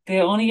think, the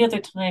only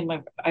other time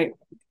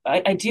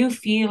I do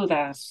feel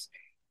that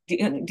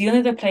the only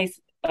other place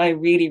I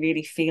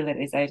really feel it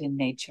is out in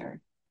nature.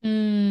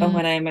 And Mm,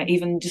 when I'm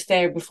even just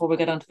there before we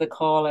got onto the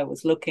call, I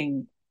was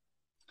looking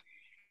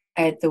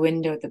out the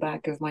window at the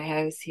back of my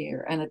house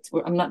here, and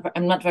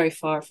I'm not very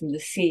far from the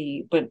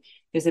sea, but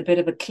there's a bit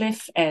of a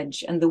cliff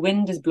edge, and the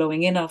wind is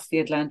blowing in off the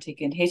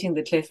Atlantic and hitting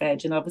the cliff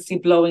edge, and obviously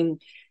blowing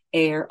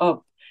air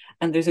up.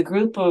 And there's a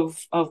group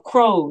of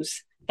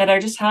crows that are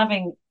just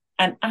having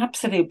an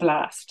absolute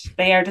blast.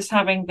 They are just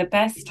having the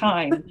best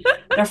time.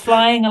 They're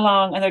flying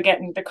along, and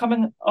they're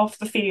coming off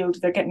the field.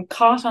 They're getting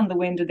caught on the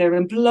wind, and they're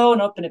being blown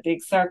up in a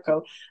big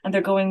circle, and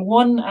they're going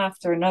one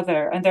after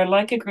another, and they're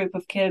like a group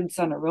of kids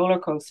on a roller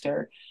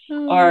coaster.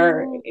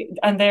 Or oh,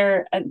 and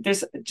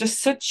there's just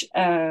such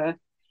a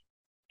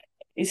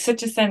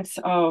sense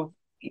of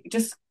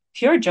just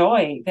pure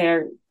joy.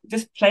 They're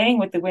just playing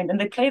with the wind, and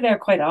they play there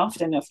quite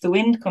often. If the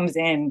wind comes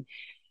in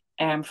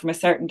from a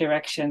certain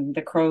direction,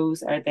 the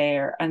crows are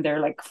there, and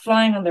they're like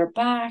flying on their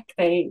back.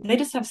 They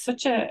just have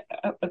such a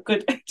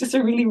good, just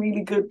a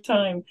really good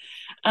time.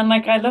 And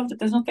like I love that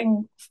there's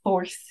nothing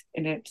force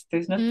in it.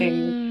 There's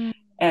nothing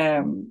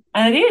mm,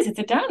 and it's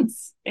a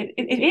dance.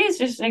 It is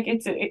just like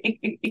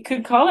it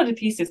could call it a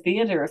piece of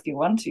theater if you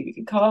want to. You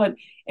could call it,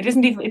 it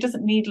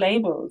doesn't need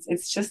labels.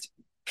 It's just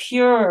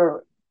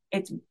pure,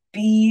 it's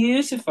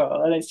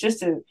beautiful, and it's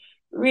just a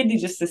really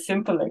just a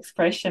simple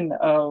expression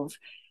of,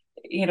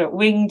 you know,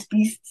 winged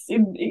beasts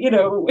in, you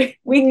know,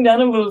 winged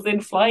animals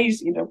in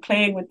flight, you know,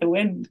 playing with the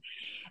wind.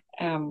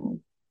 Um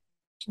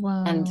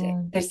and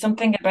wow. there's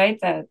something about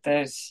that,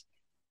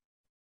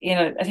 you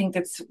know, I think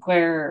that's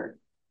where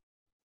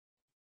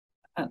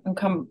I'm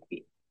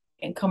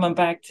coming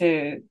back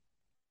to,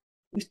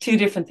 there's two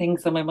different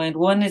things on my mind.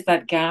 One is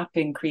that gap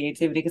in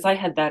creativity, because I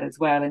had that as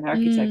well in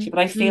architecture. Mm, But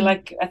I feel mm,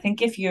 like, I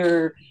think if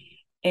you're,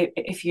 I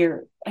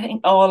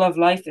think all of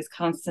life is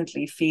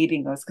constantly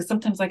feeding us. Because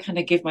sometimes I kind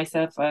of give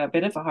myself a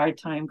bit of a hard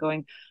time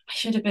going, I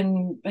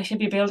should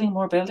be building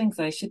more buildings.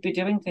 I should be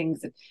doing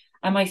things.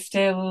 Am I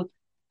still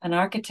an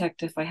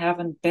architect if I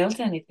haven't built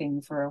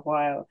anything for a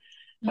while?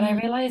 But I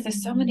mm, realize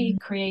there's so many mm,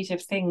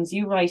 creative things.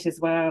 You write as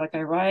well. Like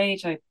I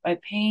write, I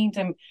paint,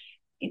 and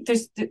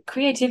there's the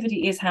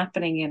creativity is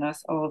happening in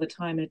us all the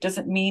time. And it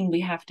doesn't mean we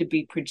have to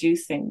be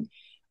producing.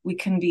 We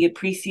can be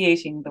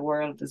appreciating the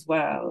world as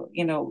well.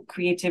 You know,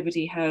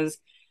 creativity has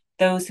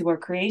those who are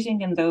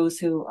creating and those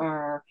who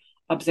are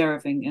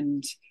observing,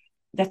 and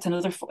that's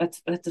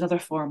another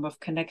form of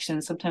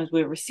connection. Sometimes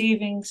we're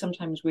receiving,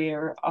 sometimes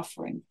we're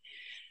offering,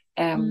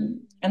 mm.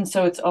 and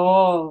so it's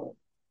all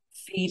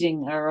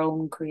feeding our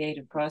own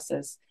creative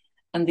process.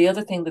 And the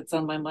other thing that's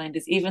on my mind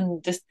is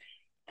even just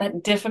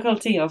that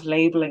difficulty of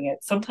labeling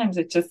it. Sometimes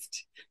it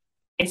just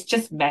it's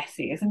just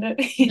messy, isn't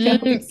it? You know,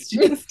 Mm.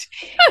 it's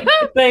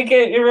like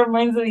it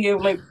reminds me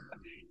of like,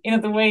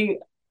 the way,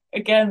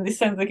 again, this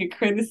sounds like a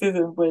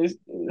criticism, but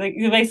like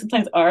the way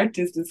sometimes art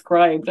is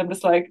described, I'm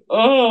just like,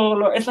 oh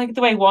Lord, it's like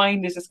the way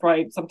wine is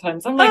described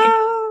sometimes. I'm like,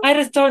 Oh. I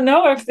just don't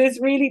know if this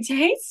really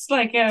tastes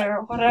like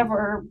or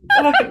whatever.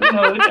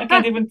 I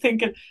can't even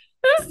think of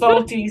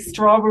salty,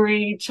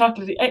 strawberry,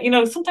 chocolatey.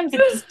 Sometimes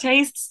it just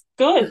tastes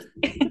good.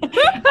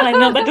 And I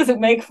know that doesn't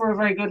make for a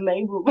very good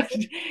label, but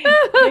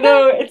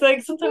it's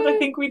like sometimes I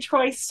think we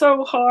try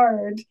so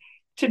hard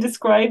to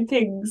describe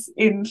things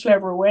in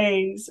clever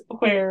ways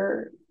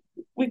where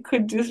we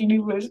could just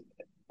leave it,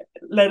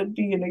 let it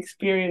be an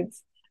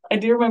experience. I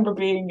do remember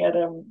being at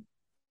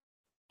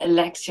a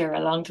lecture a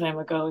long time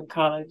ago in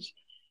college.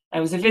 I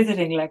was a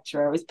visiting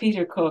lecturer. It was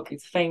Peter Cook,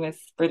 he's a famous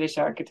British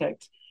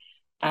architect.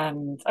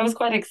 And I was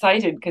quite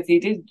excited because he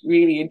did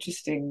really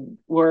interesting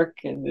work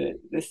in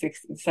the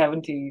 60s,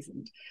 70s.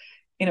 And,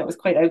 it was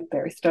quite out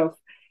there stuff.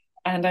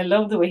 And I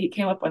love the way he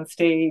came up on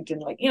stage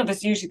and like,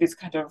 there's usually this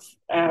kind of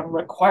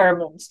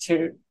requirement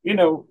to,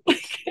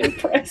 like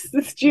impress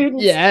the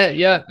students. Yeah,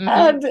 yeah. Mm-hmm.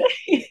 And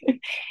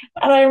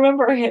and I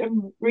remember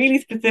him really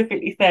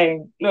specifically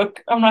saying,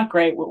 look, I'm not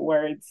great with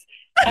words.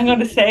 I'm going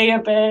to say a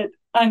bit,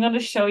 I'm going to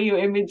show you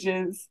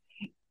images,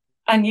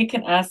 and you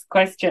can ask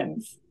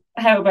questions.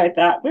 How about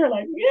that? We were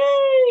like,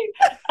 yay!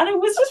 And it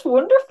was just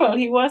wonderful.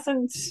 He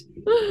wasn't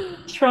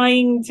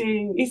trying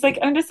to, he's like,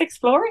 I'm just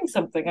exploring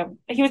something.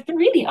 He was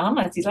really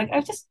honest. He's like,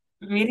 I'm just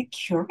really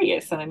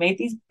curious and I made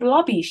these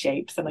blobby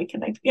shapes and I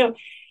can, like,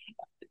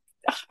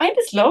 I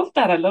just love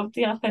that. I love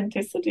the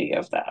authenticity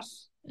of that.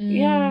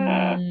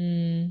 Yeah.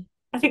 Mm.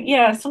 I think,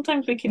 yeah,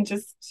 sometimes we can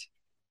just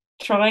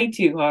try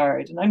too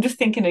hard. And I'm just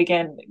thinking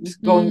again,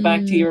 just going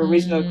back to your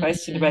original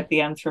question Mm. about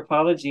the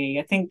anthropology,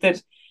 I think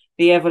that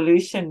the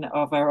evolution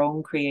of our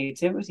own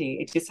creativity,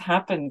 it just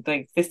happened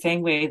like the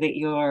same way that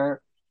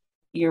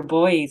your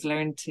boys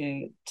learn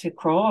to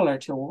crawl or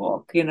to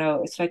walk.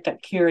 It's like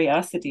that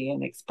curiosity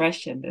and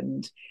expression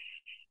and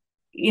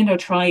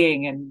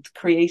trying and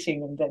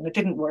creating, and then it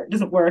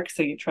doesn't work,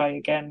 so you try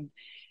again.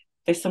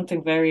 There's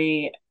something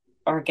very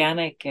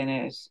organic in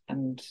it,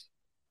 and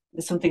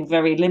there's something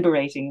very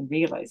liberating in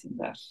realizing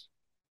that.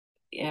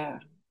 Yeah,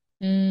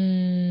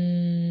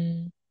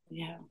 Mm.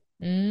 yeah,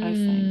 I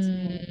find,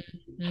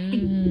 yeah.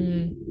 Mm.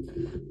 Mm.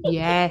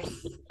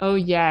 Yes. Oh,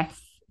 yes.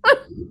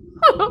 That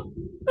was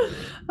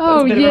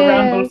Oh, a bit of a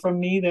ramble yeah. from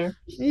me there.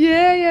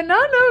 Yeah, yeah. No,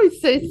 no,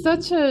 it's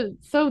such a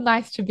so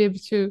nice to be able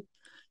to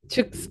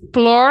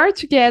explore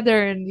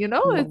together, and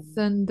it's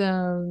Mm.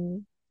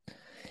 and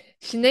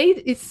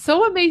Sinead, it's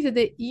so amazing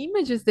the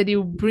images that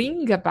you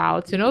bring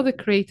about, the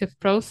creative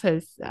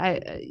process.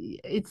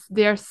 It's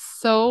they're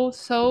so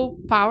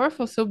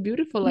powerful, so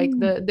beautiful, like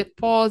Mm. the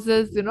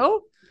pauses,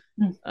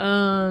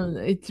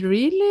 Mm. it's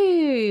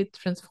really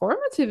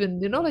transformative,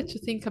 and like to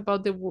think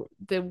about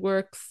the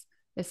works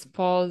as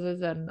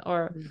pauses and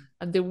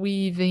the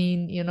weaving,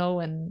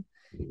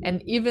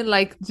 and even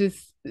like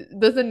just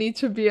doesn't need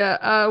to be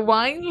a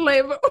wine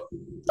label.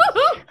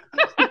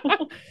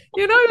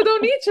 You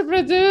don't need to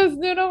produce,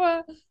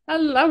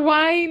 a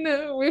wine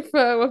with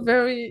a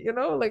very,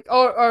 like,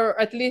 or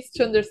at least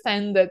to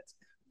understand that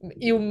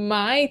you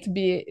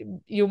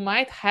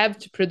might have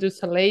to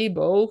produce a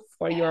label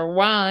for Yeah. your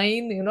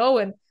wine,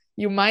 and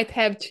you might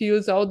have to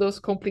use all those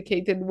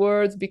complicated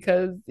words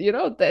because,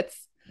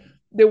 that's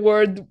the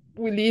world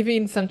we live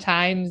in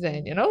sometimes,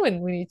 and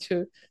we need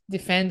to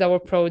defend our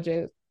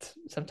project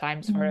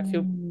sometimes for a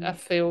Mm.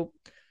 few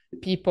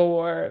people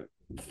or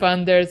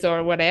funders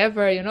or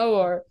whatever,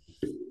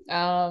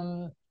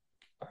 um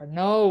or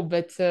no,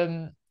 but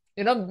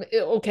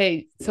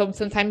okay, so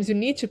sometimes you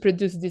need to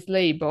produce this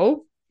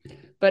label,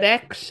 but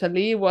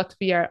actually what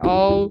we are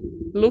all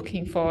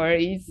looking for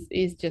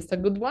is just a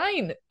good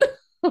wine.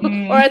 Or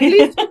Mm. at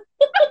least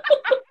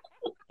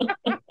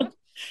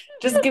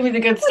Just give me the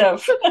good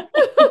stuff.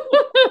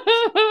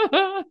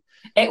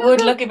 It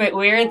would look a bit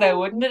weird though,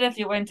 wouldn't it, if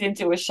you went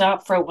into a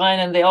shop for wine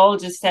and they all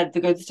just said the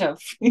good stuff?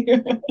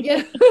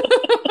 yeah.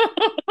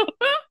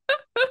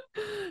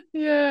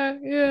 Yeah,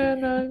 yeah,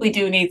 no. We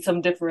do need some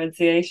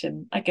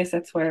differentiation. I guess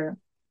that's where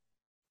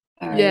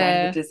our Yeah.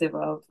 languages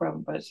evolved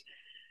from, but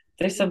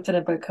there's something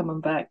about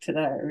coming back to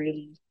that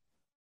really,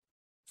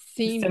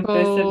 the Simple.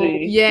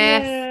 simplicity.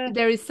 Yes, Yeah.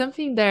 there is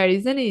something there,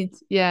 isn't it?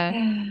 Yeah.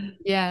 Yeah.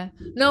 Yeah.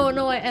 No,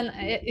 no,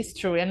 it's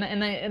true. And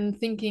I am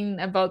thinking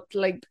about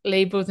like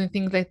labels and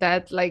things like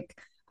that. Like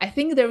I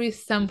think there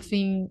is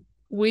something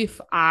with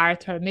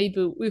art or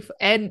maybe with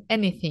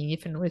anything,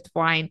 even with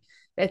wine,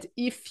 that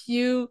if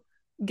you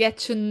get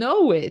to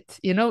know it,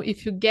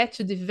 if you get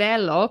to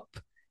develop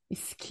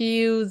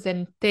skills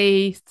and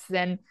tastes,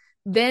 and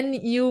then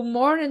you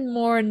more and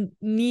more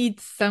need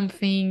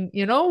something,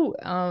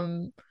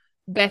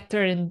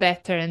 better and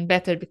better and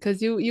better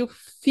because you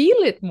feel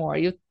it more,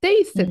 you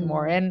taste it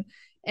more, Mm.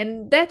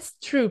 and that's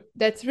true.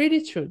 That's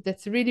really true.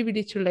 That's really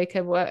really true. Like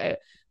for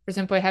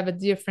example, I have a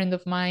dear friend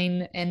of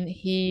mine, and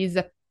he's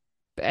a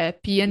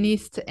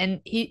pianist, and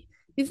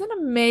he's an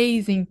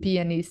amazing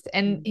pianist,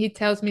 and Mm. he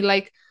tells me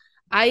like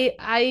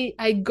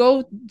I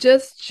go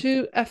just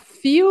to a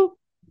few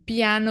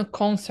piano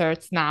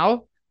concerts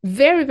now,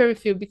 very very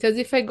few, because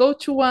if I go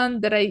to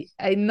one that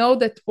I know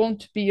that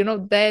won't be,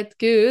 that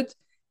good,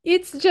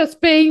 it's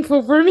just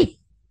painful for me.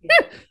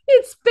 Yeah.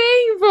 It's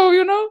painful,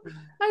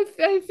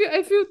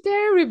 I feel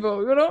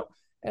terrible,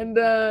 and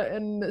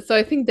so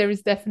I think there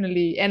is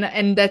definitely,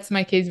 and that's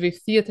my case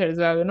with theater as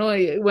well.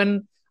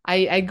 When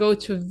I go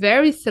to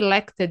very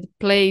selected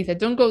plays. I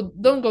don't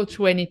go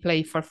to any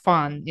play for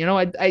fun.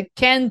 I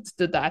can't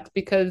do that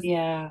because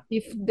Yeah.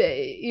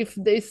 if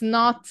there's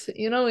not,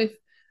 if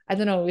I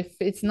don't know, if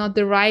it's not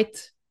the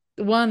right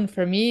one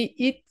for me,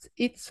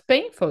 it's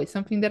painful. It's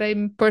something that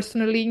I'm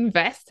personally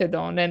invested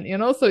on, and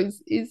so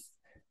it's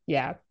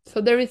yeah. So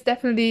there is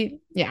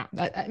definitely, yeah,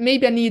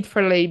 maybe a need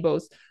for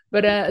labels,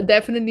 but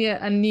definitely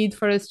a need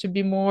for us to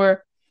be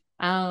more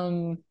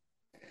um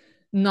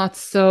not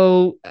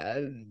so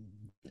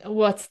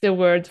what's the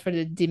word for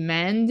the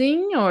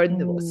demanding, or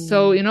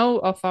so, Mm.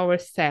 of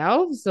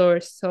ourselves, or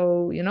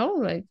so,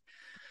 like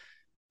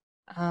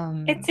It's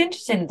um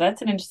interesting.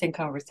 That's an interesting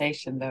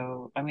conversation,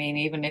 though. I mean,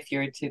 even if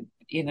you're to,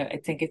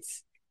 I think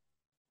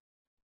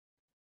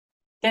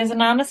there's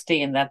an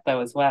honesty in that,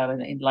 though, as well,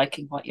 in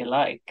liking what you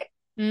like.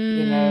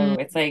 mm,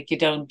 It's like you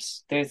don't,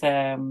 there's,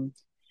 and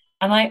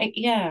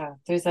yeah,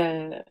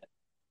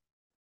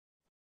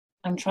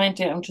 I'm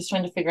just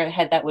trying to figure out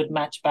how that would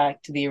match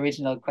back to the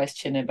original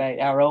question about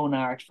our own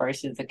art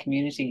versus the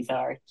community's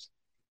art.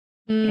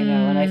 And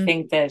I mm,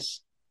 think that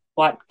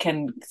what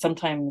can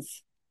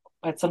sometimes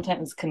what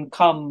sometimes can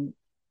come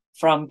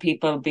from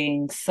people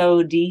being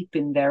so deep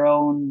in their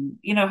own,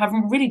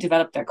 having really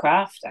developed their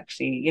craft,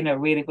 actually,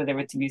 really, whether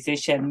it's a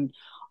musician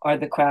or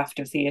the craft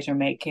of theater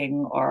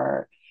making,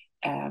 or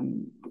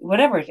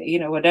whatever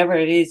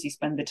it is you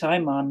spend the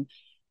time on.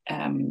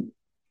 Um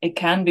it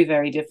can be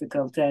very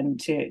difficult then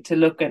to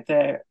look at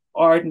the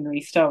ordinary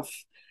stuff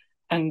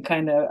and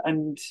kind of,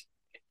 and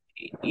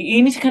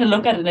you need to kind of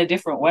look at it in a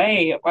different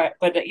way.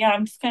 But yeah,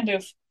 I'm just kind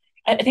of,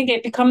 I think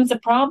it becomes a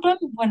problem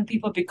when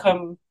people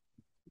become,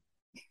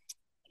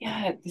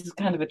 yeah, this is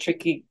kind of a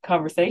tricky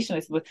conversation, I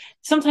suppose.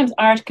 Sometimes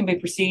art can be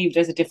perceived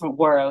as a different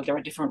world or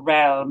a different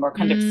realm, or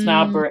kind of mm,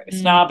 mm,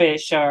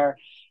 snobbish, or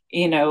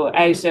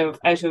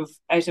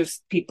out of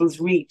people's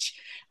reach.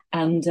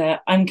 And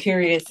I'm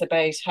curious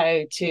about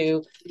how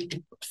to,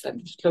 oops, let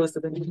me just close the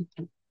window.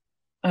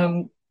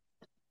 Um,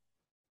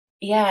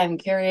 yeah, I'm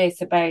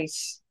curious about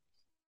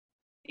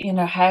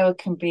how it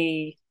can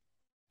be.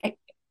 I,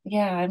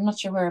 yeah, I'm not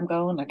sure where I'm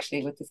going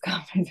actually with this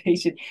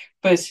conversation,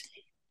 but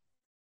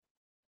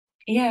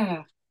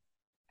yeah,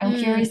 I'm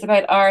curious mm,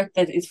 about art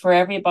that is for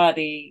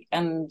everybody.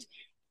 And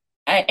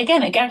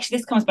again, actually,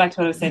 this comes back to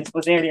what I was saying,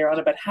 suppose, earlier on,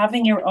 about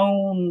having your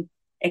own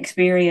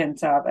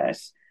experience of it,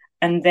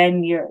 and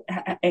then you're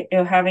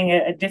having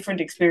a different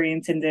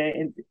experience in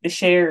the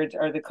shared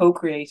or the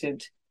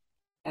co-created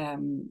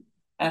um,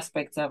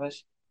 aspects of it.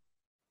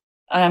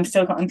 I'm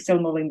still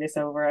mulling this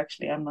over.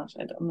 Actually, I'm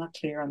not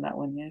clear on that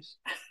one yet.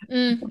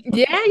 yeah,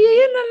 yeah,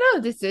 yeah. No,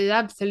 no, this is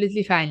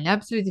absolutely fine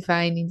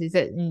in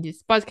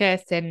this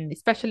podcast, and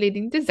especially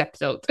in this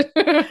episode.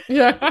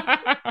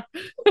 Yeah,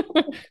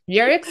 we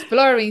are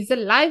exploring. It's a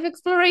live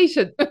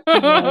exploration.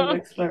 Live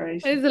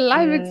exploration. It's a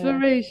live Yeah.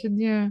 exploration,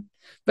 yeah.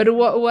 But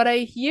what I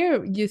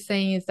hear you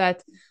saying is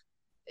that,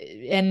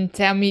 and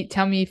tell me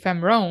if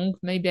I'm wrong.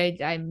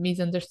 Maybe I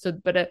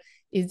misunderstood, but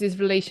is this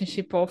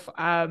relationship of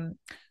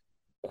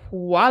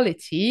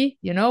quality,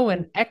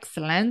 and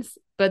excellence,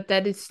 but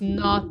that is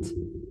not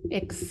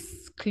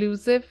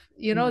exclusive,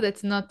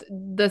 that's not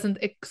doesn't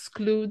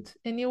exclude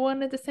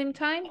anyone at the same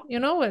time,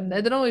 and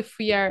I don't know if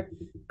we are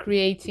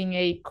creating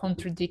a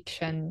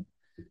contradiction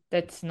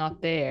that's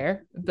not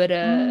there,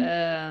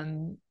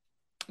 Mm,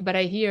 but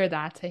I hear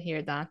that,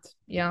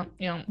 yeah,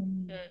 yeah.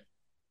 mm,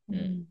 Mm,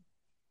 mm.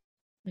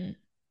 mm,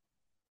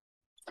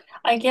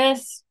 I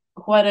guess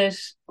what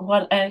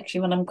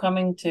actually, when I'm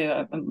coming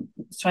to, I'm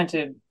trying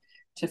to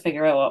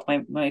figure out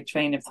what my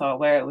train of thought,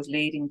 where it was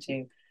leading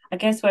to. I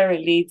guess where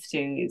it leads to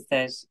is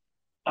that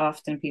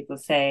often people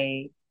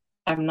say,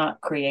 I'm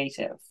not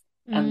creative,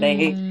 and they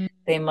mm,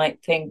 they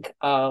might think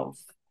of,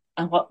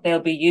 and what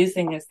they'll be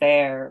using as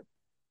their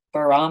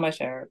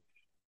barometer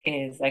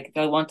is, like,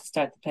 they'll want to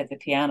start to play the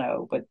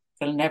piano, but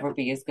they'll never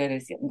be as good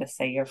as, let's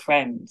say, your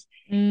friend.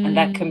 And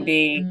that can mm,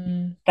 be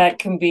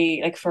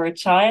mm, like, for a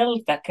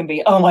child, that can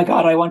be, oh my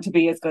God, I want to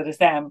be as good as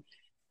them.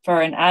 For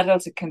an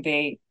adult, it can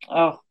be,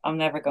 oh, I'm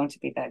never going to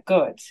be that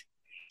good.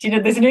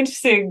 There's an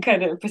interesting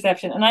kind of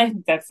perception, and I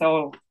think that's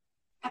all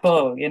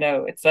full.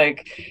 It's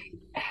like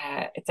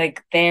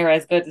they're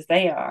as good as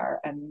they are,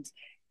 and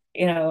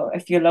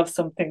if you love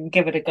something,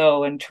 give it a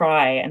go and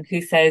try. And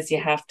who says you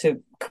have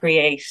to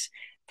create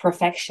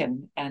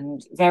perfection?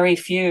 And very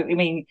few, I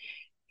mean,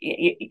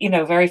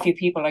 very few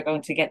people are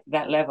going to get to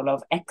that level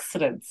of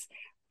excellence,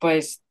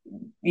 but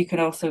you can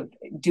also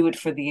do it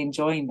for the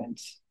enjoyment.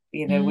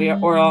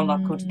 We're all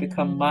not going to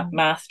become mm.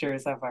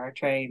 masters of our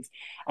trades.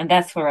 And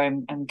that's where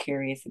I'm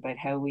curious about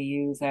how we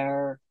use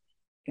our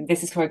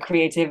this is where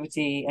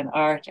creativity and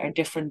art are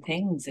different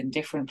things in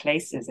different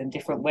places, in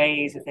different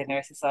ways within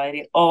our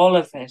society. All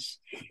of it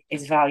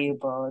is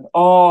valuable and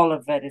all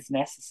of it is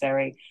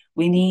necessary.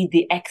 We need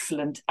the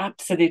excellent,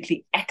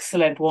 absolutely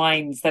excellent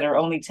wines that are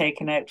only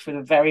taken out for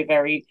the very,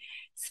 very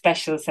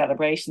special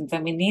celebrations.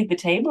 And we need the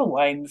table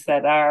wines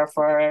that are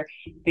for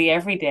the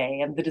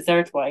everyday, and the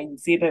dessert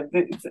wines, the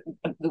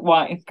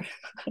wine.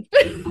 I'll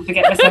have to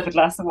get myself a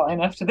glass of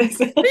wine after this.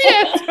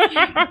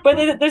 Yes.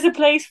 But there's a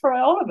place for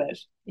all of it.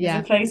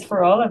 There's a place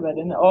for all of it,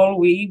 and it all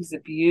weaves a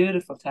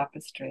beautiful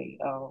tapestry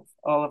of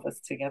all of us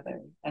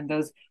together. And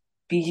those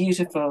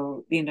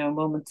beautiful,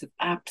 moments of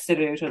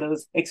absolute, or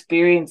those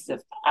experiences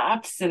of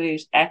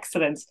absolute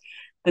excellence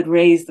that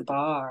raise the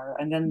bar.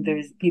 And then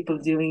there's people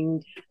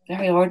doing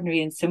very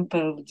ordinary and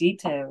simple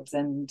details,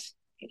 and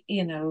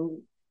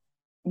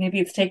maybe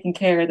it's taking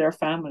care of their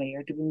family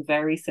or doing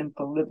very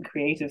simple little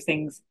creative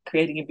things,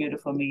 creating a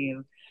beautiful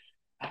meal,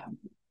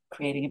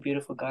 creating a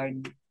beautiful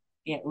garden.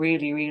 Yeah,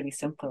 really, really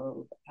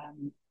simple,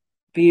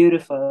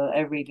 beautiful,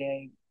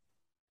 everyday,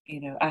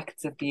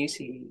 acts of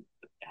beauty.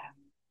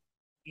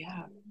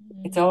 Yeah,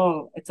 it's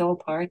all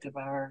part of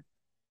our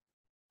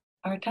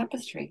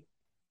tapestry.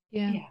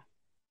 Yeah.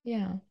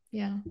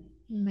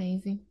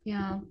 Amazing.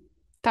 Yeah,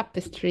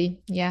 tapestry.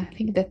 Yeah, I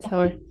think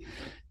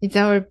it's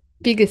our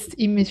biggest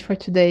image for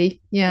today.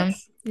 Yeah,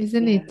 Yes.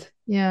 isn't it?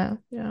 Yeah.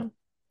 I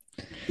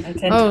tend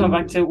to come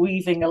back to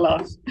weaving a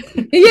lot.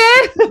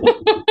 Yeah.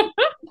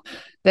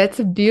 That's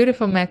a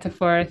beautiful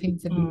metaphor. I think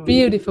it's a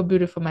beautiful,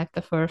 beautiful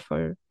metaphor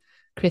for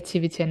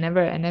creativity. I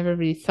never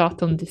really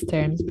thought on these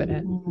terms, but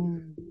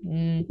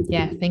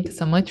yeah, thank you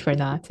so much for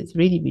that. It's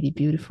really, really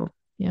beautiful.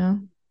 Yeah.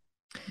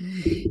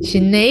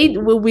 Sinead,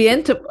 we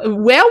enter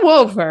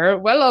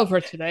well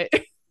over today.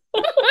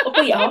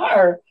 We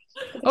are.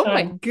 Oh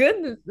my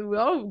goodness.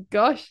 Oh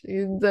gosh.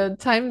 The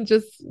time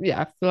just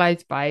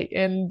flies by.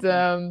 And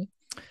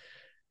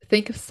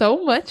thank you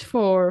so much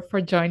for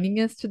joining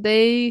us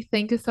today.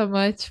 Thank you so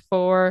much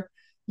for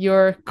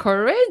your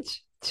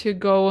courage to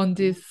go on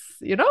this,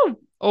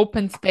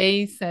 open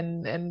space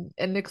and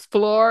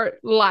explore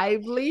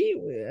lively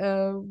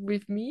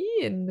with me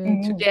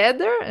and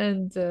together.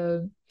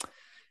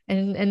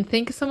 And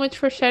thank you so much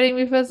for sharing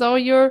with us all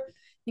your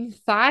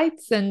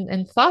insights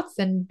and thoughts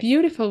and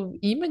beautiful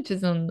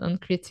images on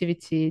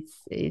creativity.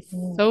 It's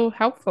so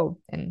helpful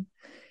and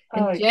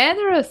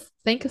generous.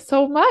 Thank you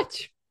so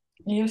much.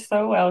 You're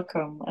so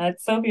welcome.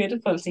 It's so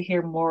beautiful to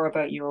hear more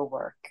about your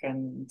work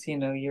and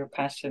your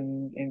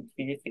passion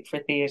for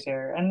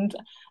theatre, and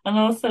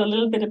also a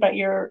little bit about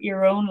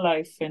your own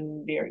life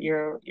and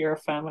your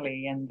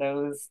family and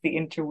the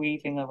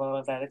interweaving of all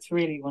of that. It's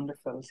really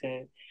wonderful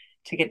to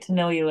get to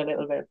know you a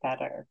little bit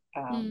better.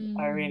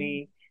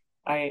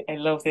 I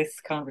love this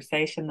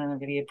conversation, and I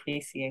really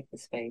appreciate the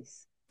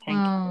space. Thank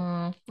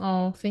you.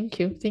 Oh, thank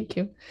you.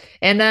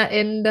 And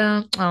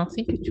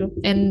thank you too.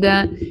 And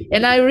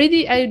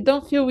I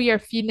don't feel we are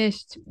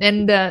finished.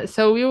 And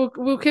so we'll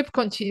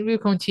continue. We'll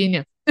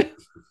continue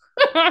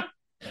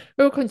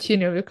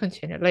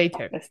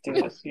later. Let's do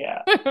it.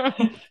 Yeah.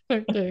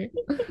 Okay.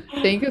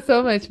 Thank you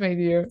so much, my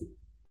dear.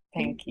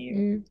 Thank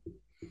you.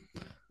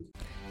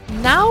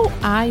 Now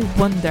I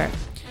wonder,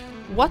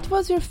 what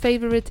was your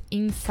favorite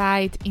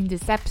insight in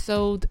this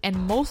episode? And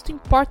most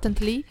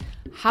importantly,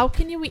 how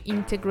can you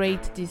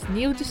integrate this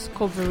new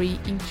discovery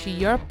into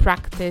your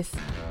practice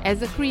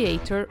as a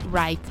creator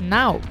right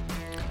now?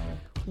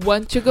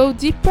 Want to go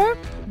deeper?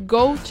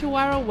 Go to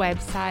our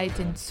website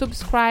and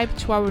subscribe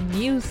to our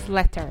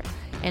newsletter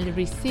and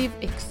receive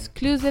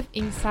exclusive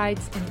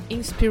insights and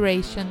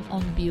inspiration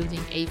on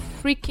building a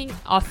freaking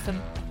awesome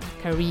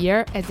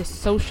career as a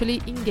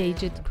socially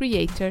engaged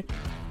creator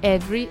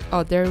every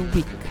other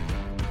week.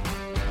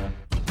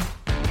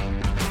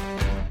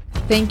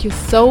 Thank you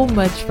so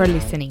much for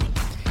listening.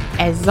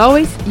 As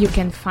always, you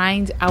can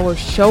find our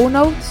show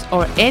notes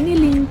or any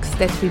links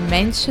that we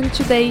mentioned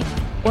today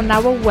on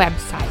our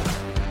website,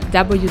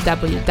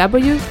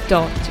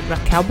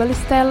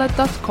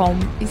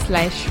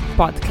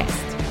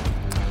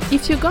 www.raquelbalestella.com/podcast.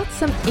 If you got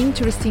some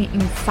interesting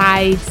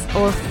insights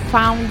or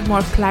found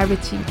more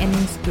clarity and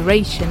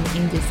inspiration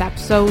in this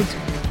episode,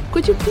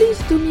 could you please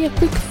do me a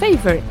quick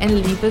favor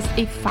and leave us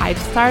a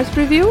 5-star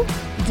review?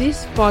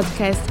 This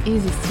podcast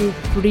is still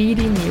pretty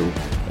new,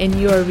 and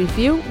your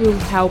review will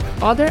help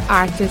other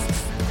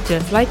artists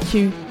just like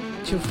you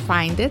to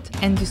find it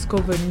and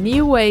discover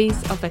new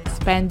ways of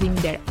expanding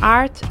their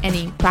art and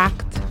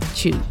impact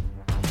too.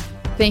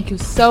 Thank you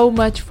so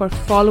much for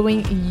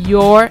following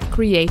your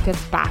creative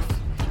path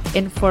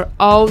and for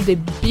all the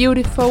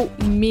beautiful,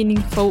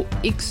 meaningful,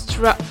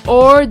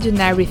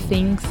 extraordinary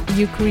things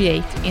you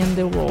create in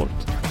the world,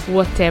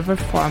 whatever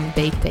form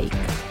they take.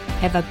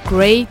 Have a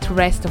great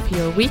rest of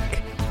your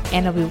week,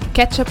 and I will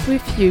catch up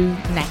with you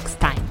next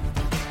time.